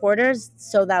and supporters,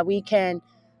 so that we can,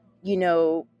 you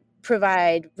know,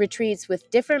 provide retreats with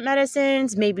different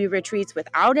medicines, maybe retreats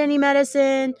without any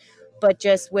medicine, but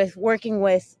just with working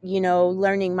with,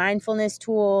 learning mindfulness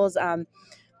tools,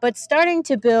 but starting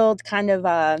to build kind of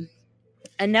a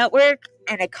network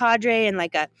and a cadre and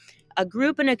like a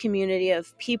group and a community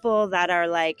of people that are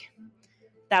like,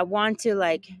 that want to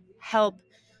like help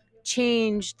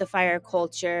change the fire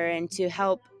culture and to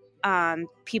help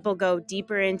people go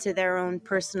deeper into their own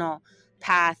personal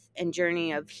path and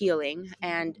journey of healing.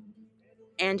 And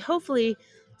hopefully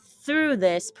through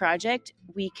this project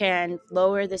we can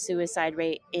lower the suicide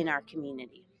rate in our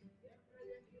community.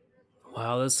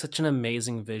 Wow, that's such an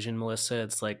amazing vision, Melissa.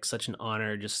 It's like such an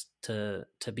honor just to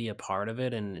be a part of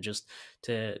it and just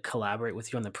to collaborate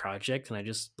with you on the project. And I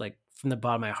just like from the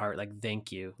bottom of my heart, like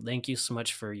thank you so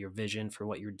much for your vision for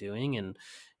what you're doing.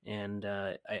 And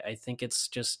I think it's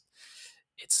just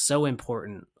it's so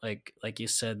important. Like you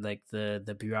said, like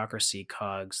the bureaucracy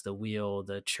cogs, the wheel,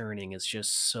 the churning is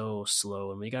just so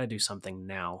slow, and we got to do something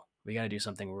now. We got to do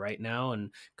something right now,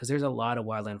 and because there's a lot of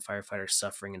wildland firefighters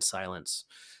suffering in silence,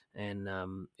 and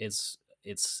it's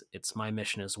my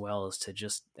mission as well is to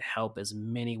just help as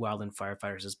many wildland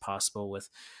firefighters as possible with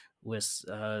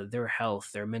their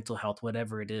health, their mental health,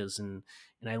 whatever it is. And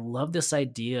I love this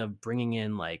idea of bringing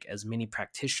in like as many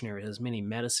practitioners, as many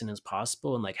medicine as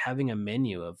possible, and like having a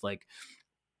menu of like,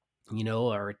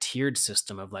 or a tiered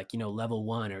system of like, level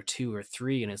 1 or 2 or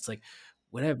 3, and it's like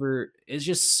whatever. It's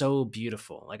just so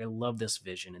beautiful. Like I love this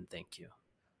vision, and thank you.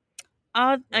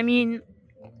 I mean,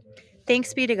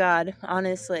 thanks be to God,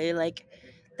 honestly. Like,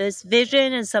 this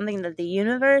vision is something that the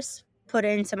universe put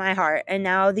into my heart, and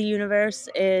now the universe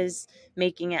is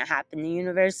making it happen. The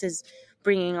universe is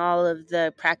bringing all of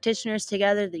the practitioners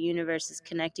together, the universe is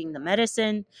connecting the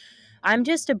medicine. I'm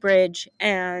just a bridge,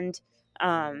 and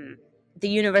the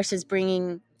universe is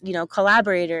bringing,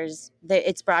 collaborators. That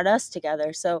it's brought us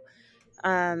together. So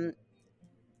um,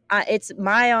 it's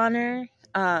my honor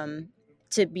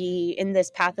to be in this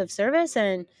path of service,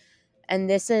 and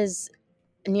this is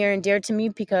near and dear to me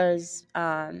because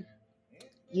my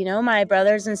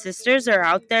brothers and sisters are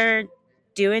out there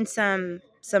doing some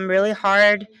really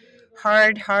hard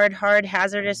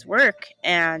hazardous work.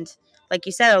 And like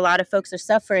you said, a lot of folks are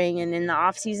suffering, and in the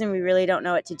off season we really don't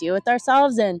know what to do with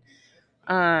ourselves. And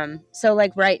so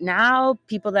like right now,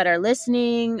 people that are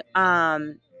listening,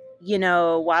 Wildland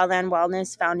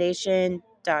Wellness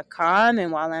Foundation.com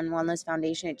and Wildland Wellness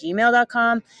Foundation at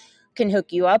gmail.com can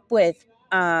hook you up with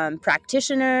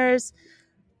practitioners.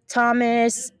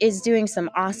 Thomas is doing some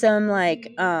awesome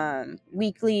like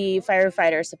weekly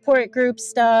firefighter support group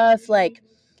stuff. Like,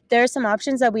 there are some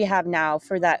options that we have now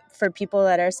for people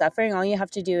that are suffering. All you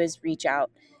have to do is reach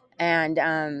out, and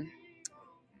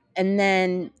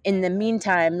then in the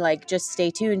meantime, like, just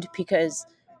stay tuned, because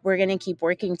we're gonna keep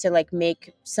working to like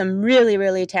make some really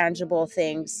really tangible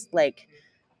things like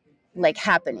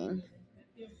happening.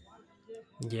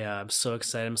 Yeah, I'm so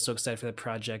excited. I'm so excited for the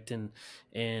project, and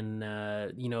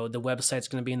the website's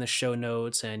going to be in the show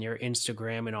notes, and your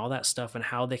Instagram and all that stuff, and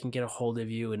how they can get a hold of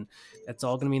you, and that's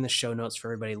all going to be in the show notes for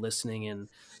everybody listening. And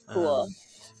Cool.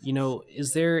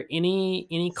 is there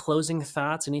any closing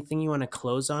thoughts? Anything you want to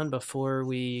close on before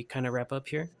we kind of wrap up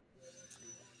here?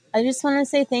 I just want to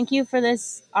say thank you for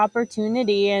this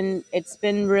opportunity, and it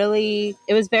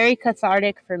was very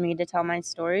cathartic for me to tell my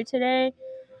story today.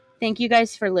 Thank you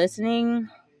guys for listening.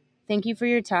 Thank you for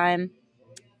your time.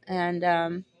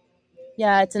 And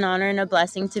yeah, it's an honor and a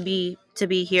blessing to be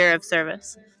here of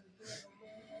service.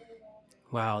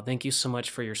 Wow, thank you so much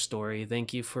for your story.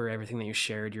 Thank you for everything that you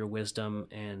shared, your wisdom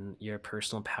and your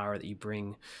personal power that you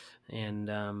bring. And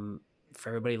for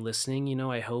everybody listening,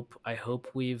 I hope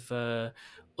we've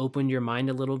opened your mind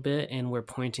a little bit, and we're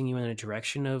pointing you in a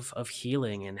direction of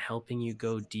healing and helping you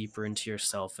go deeper into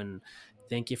yourself. And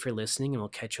thank you for listening, and we'll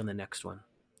catch you on the next one.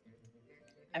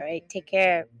 All right, take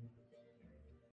care.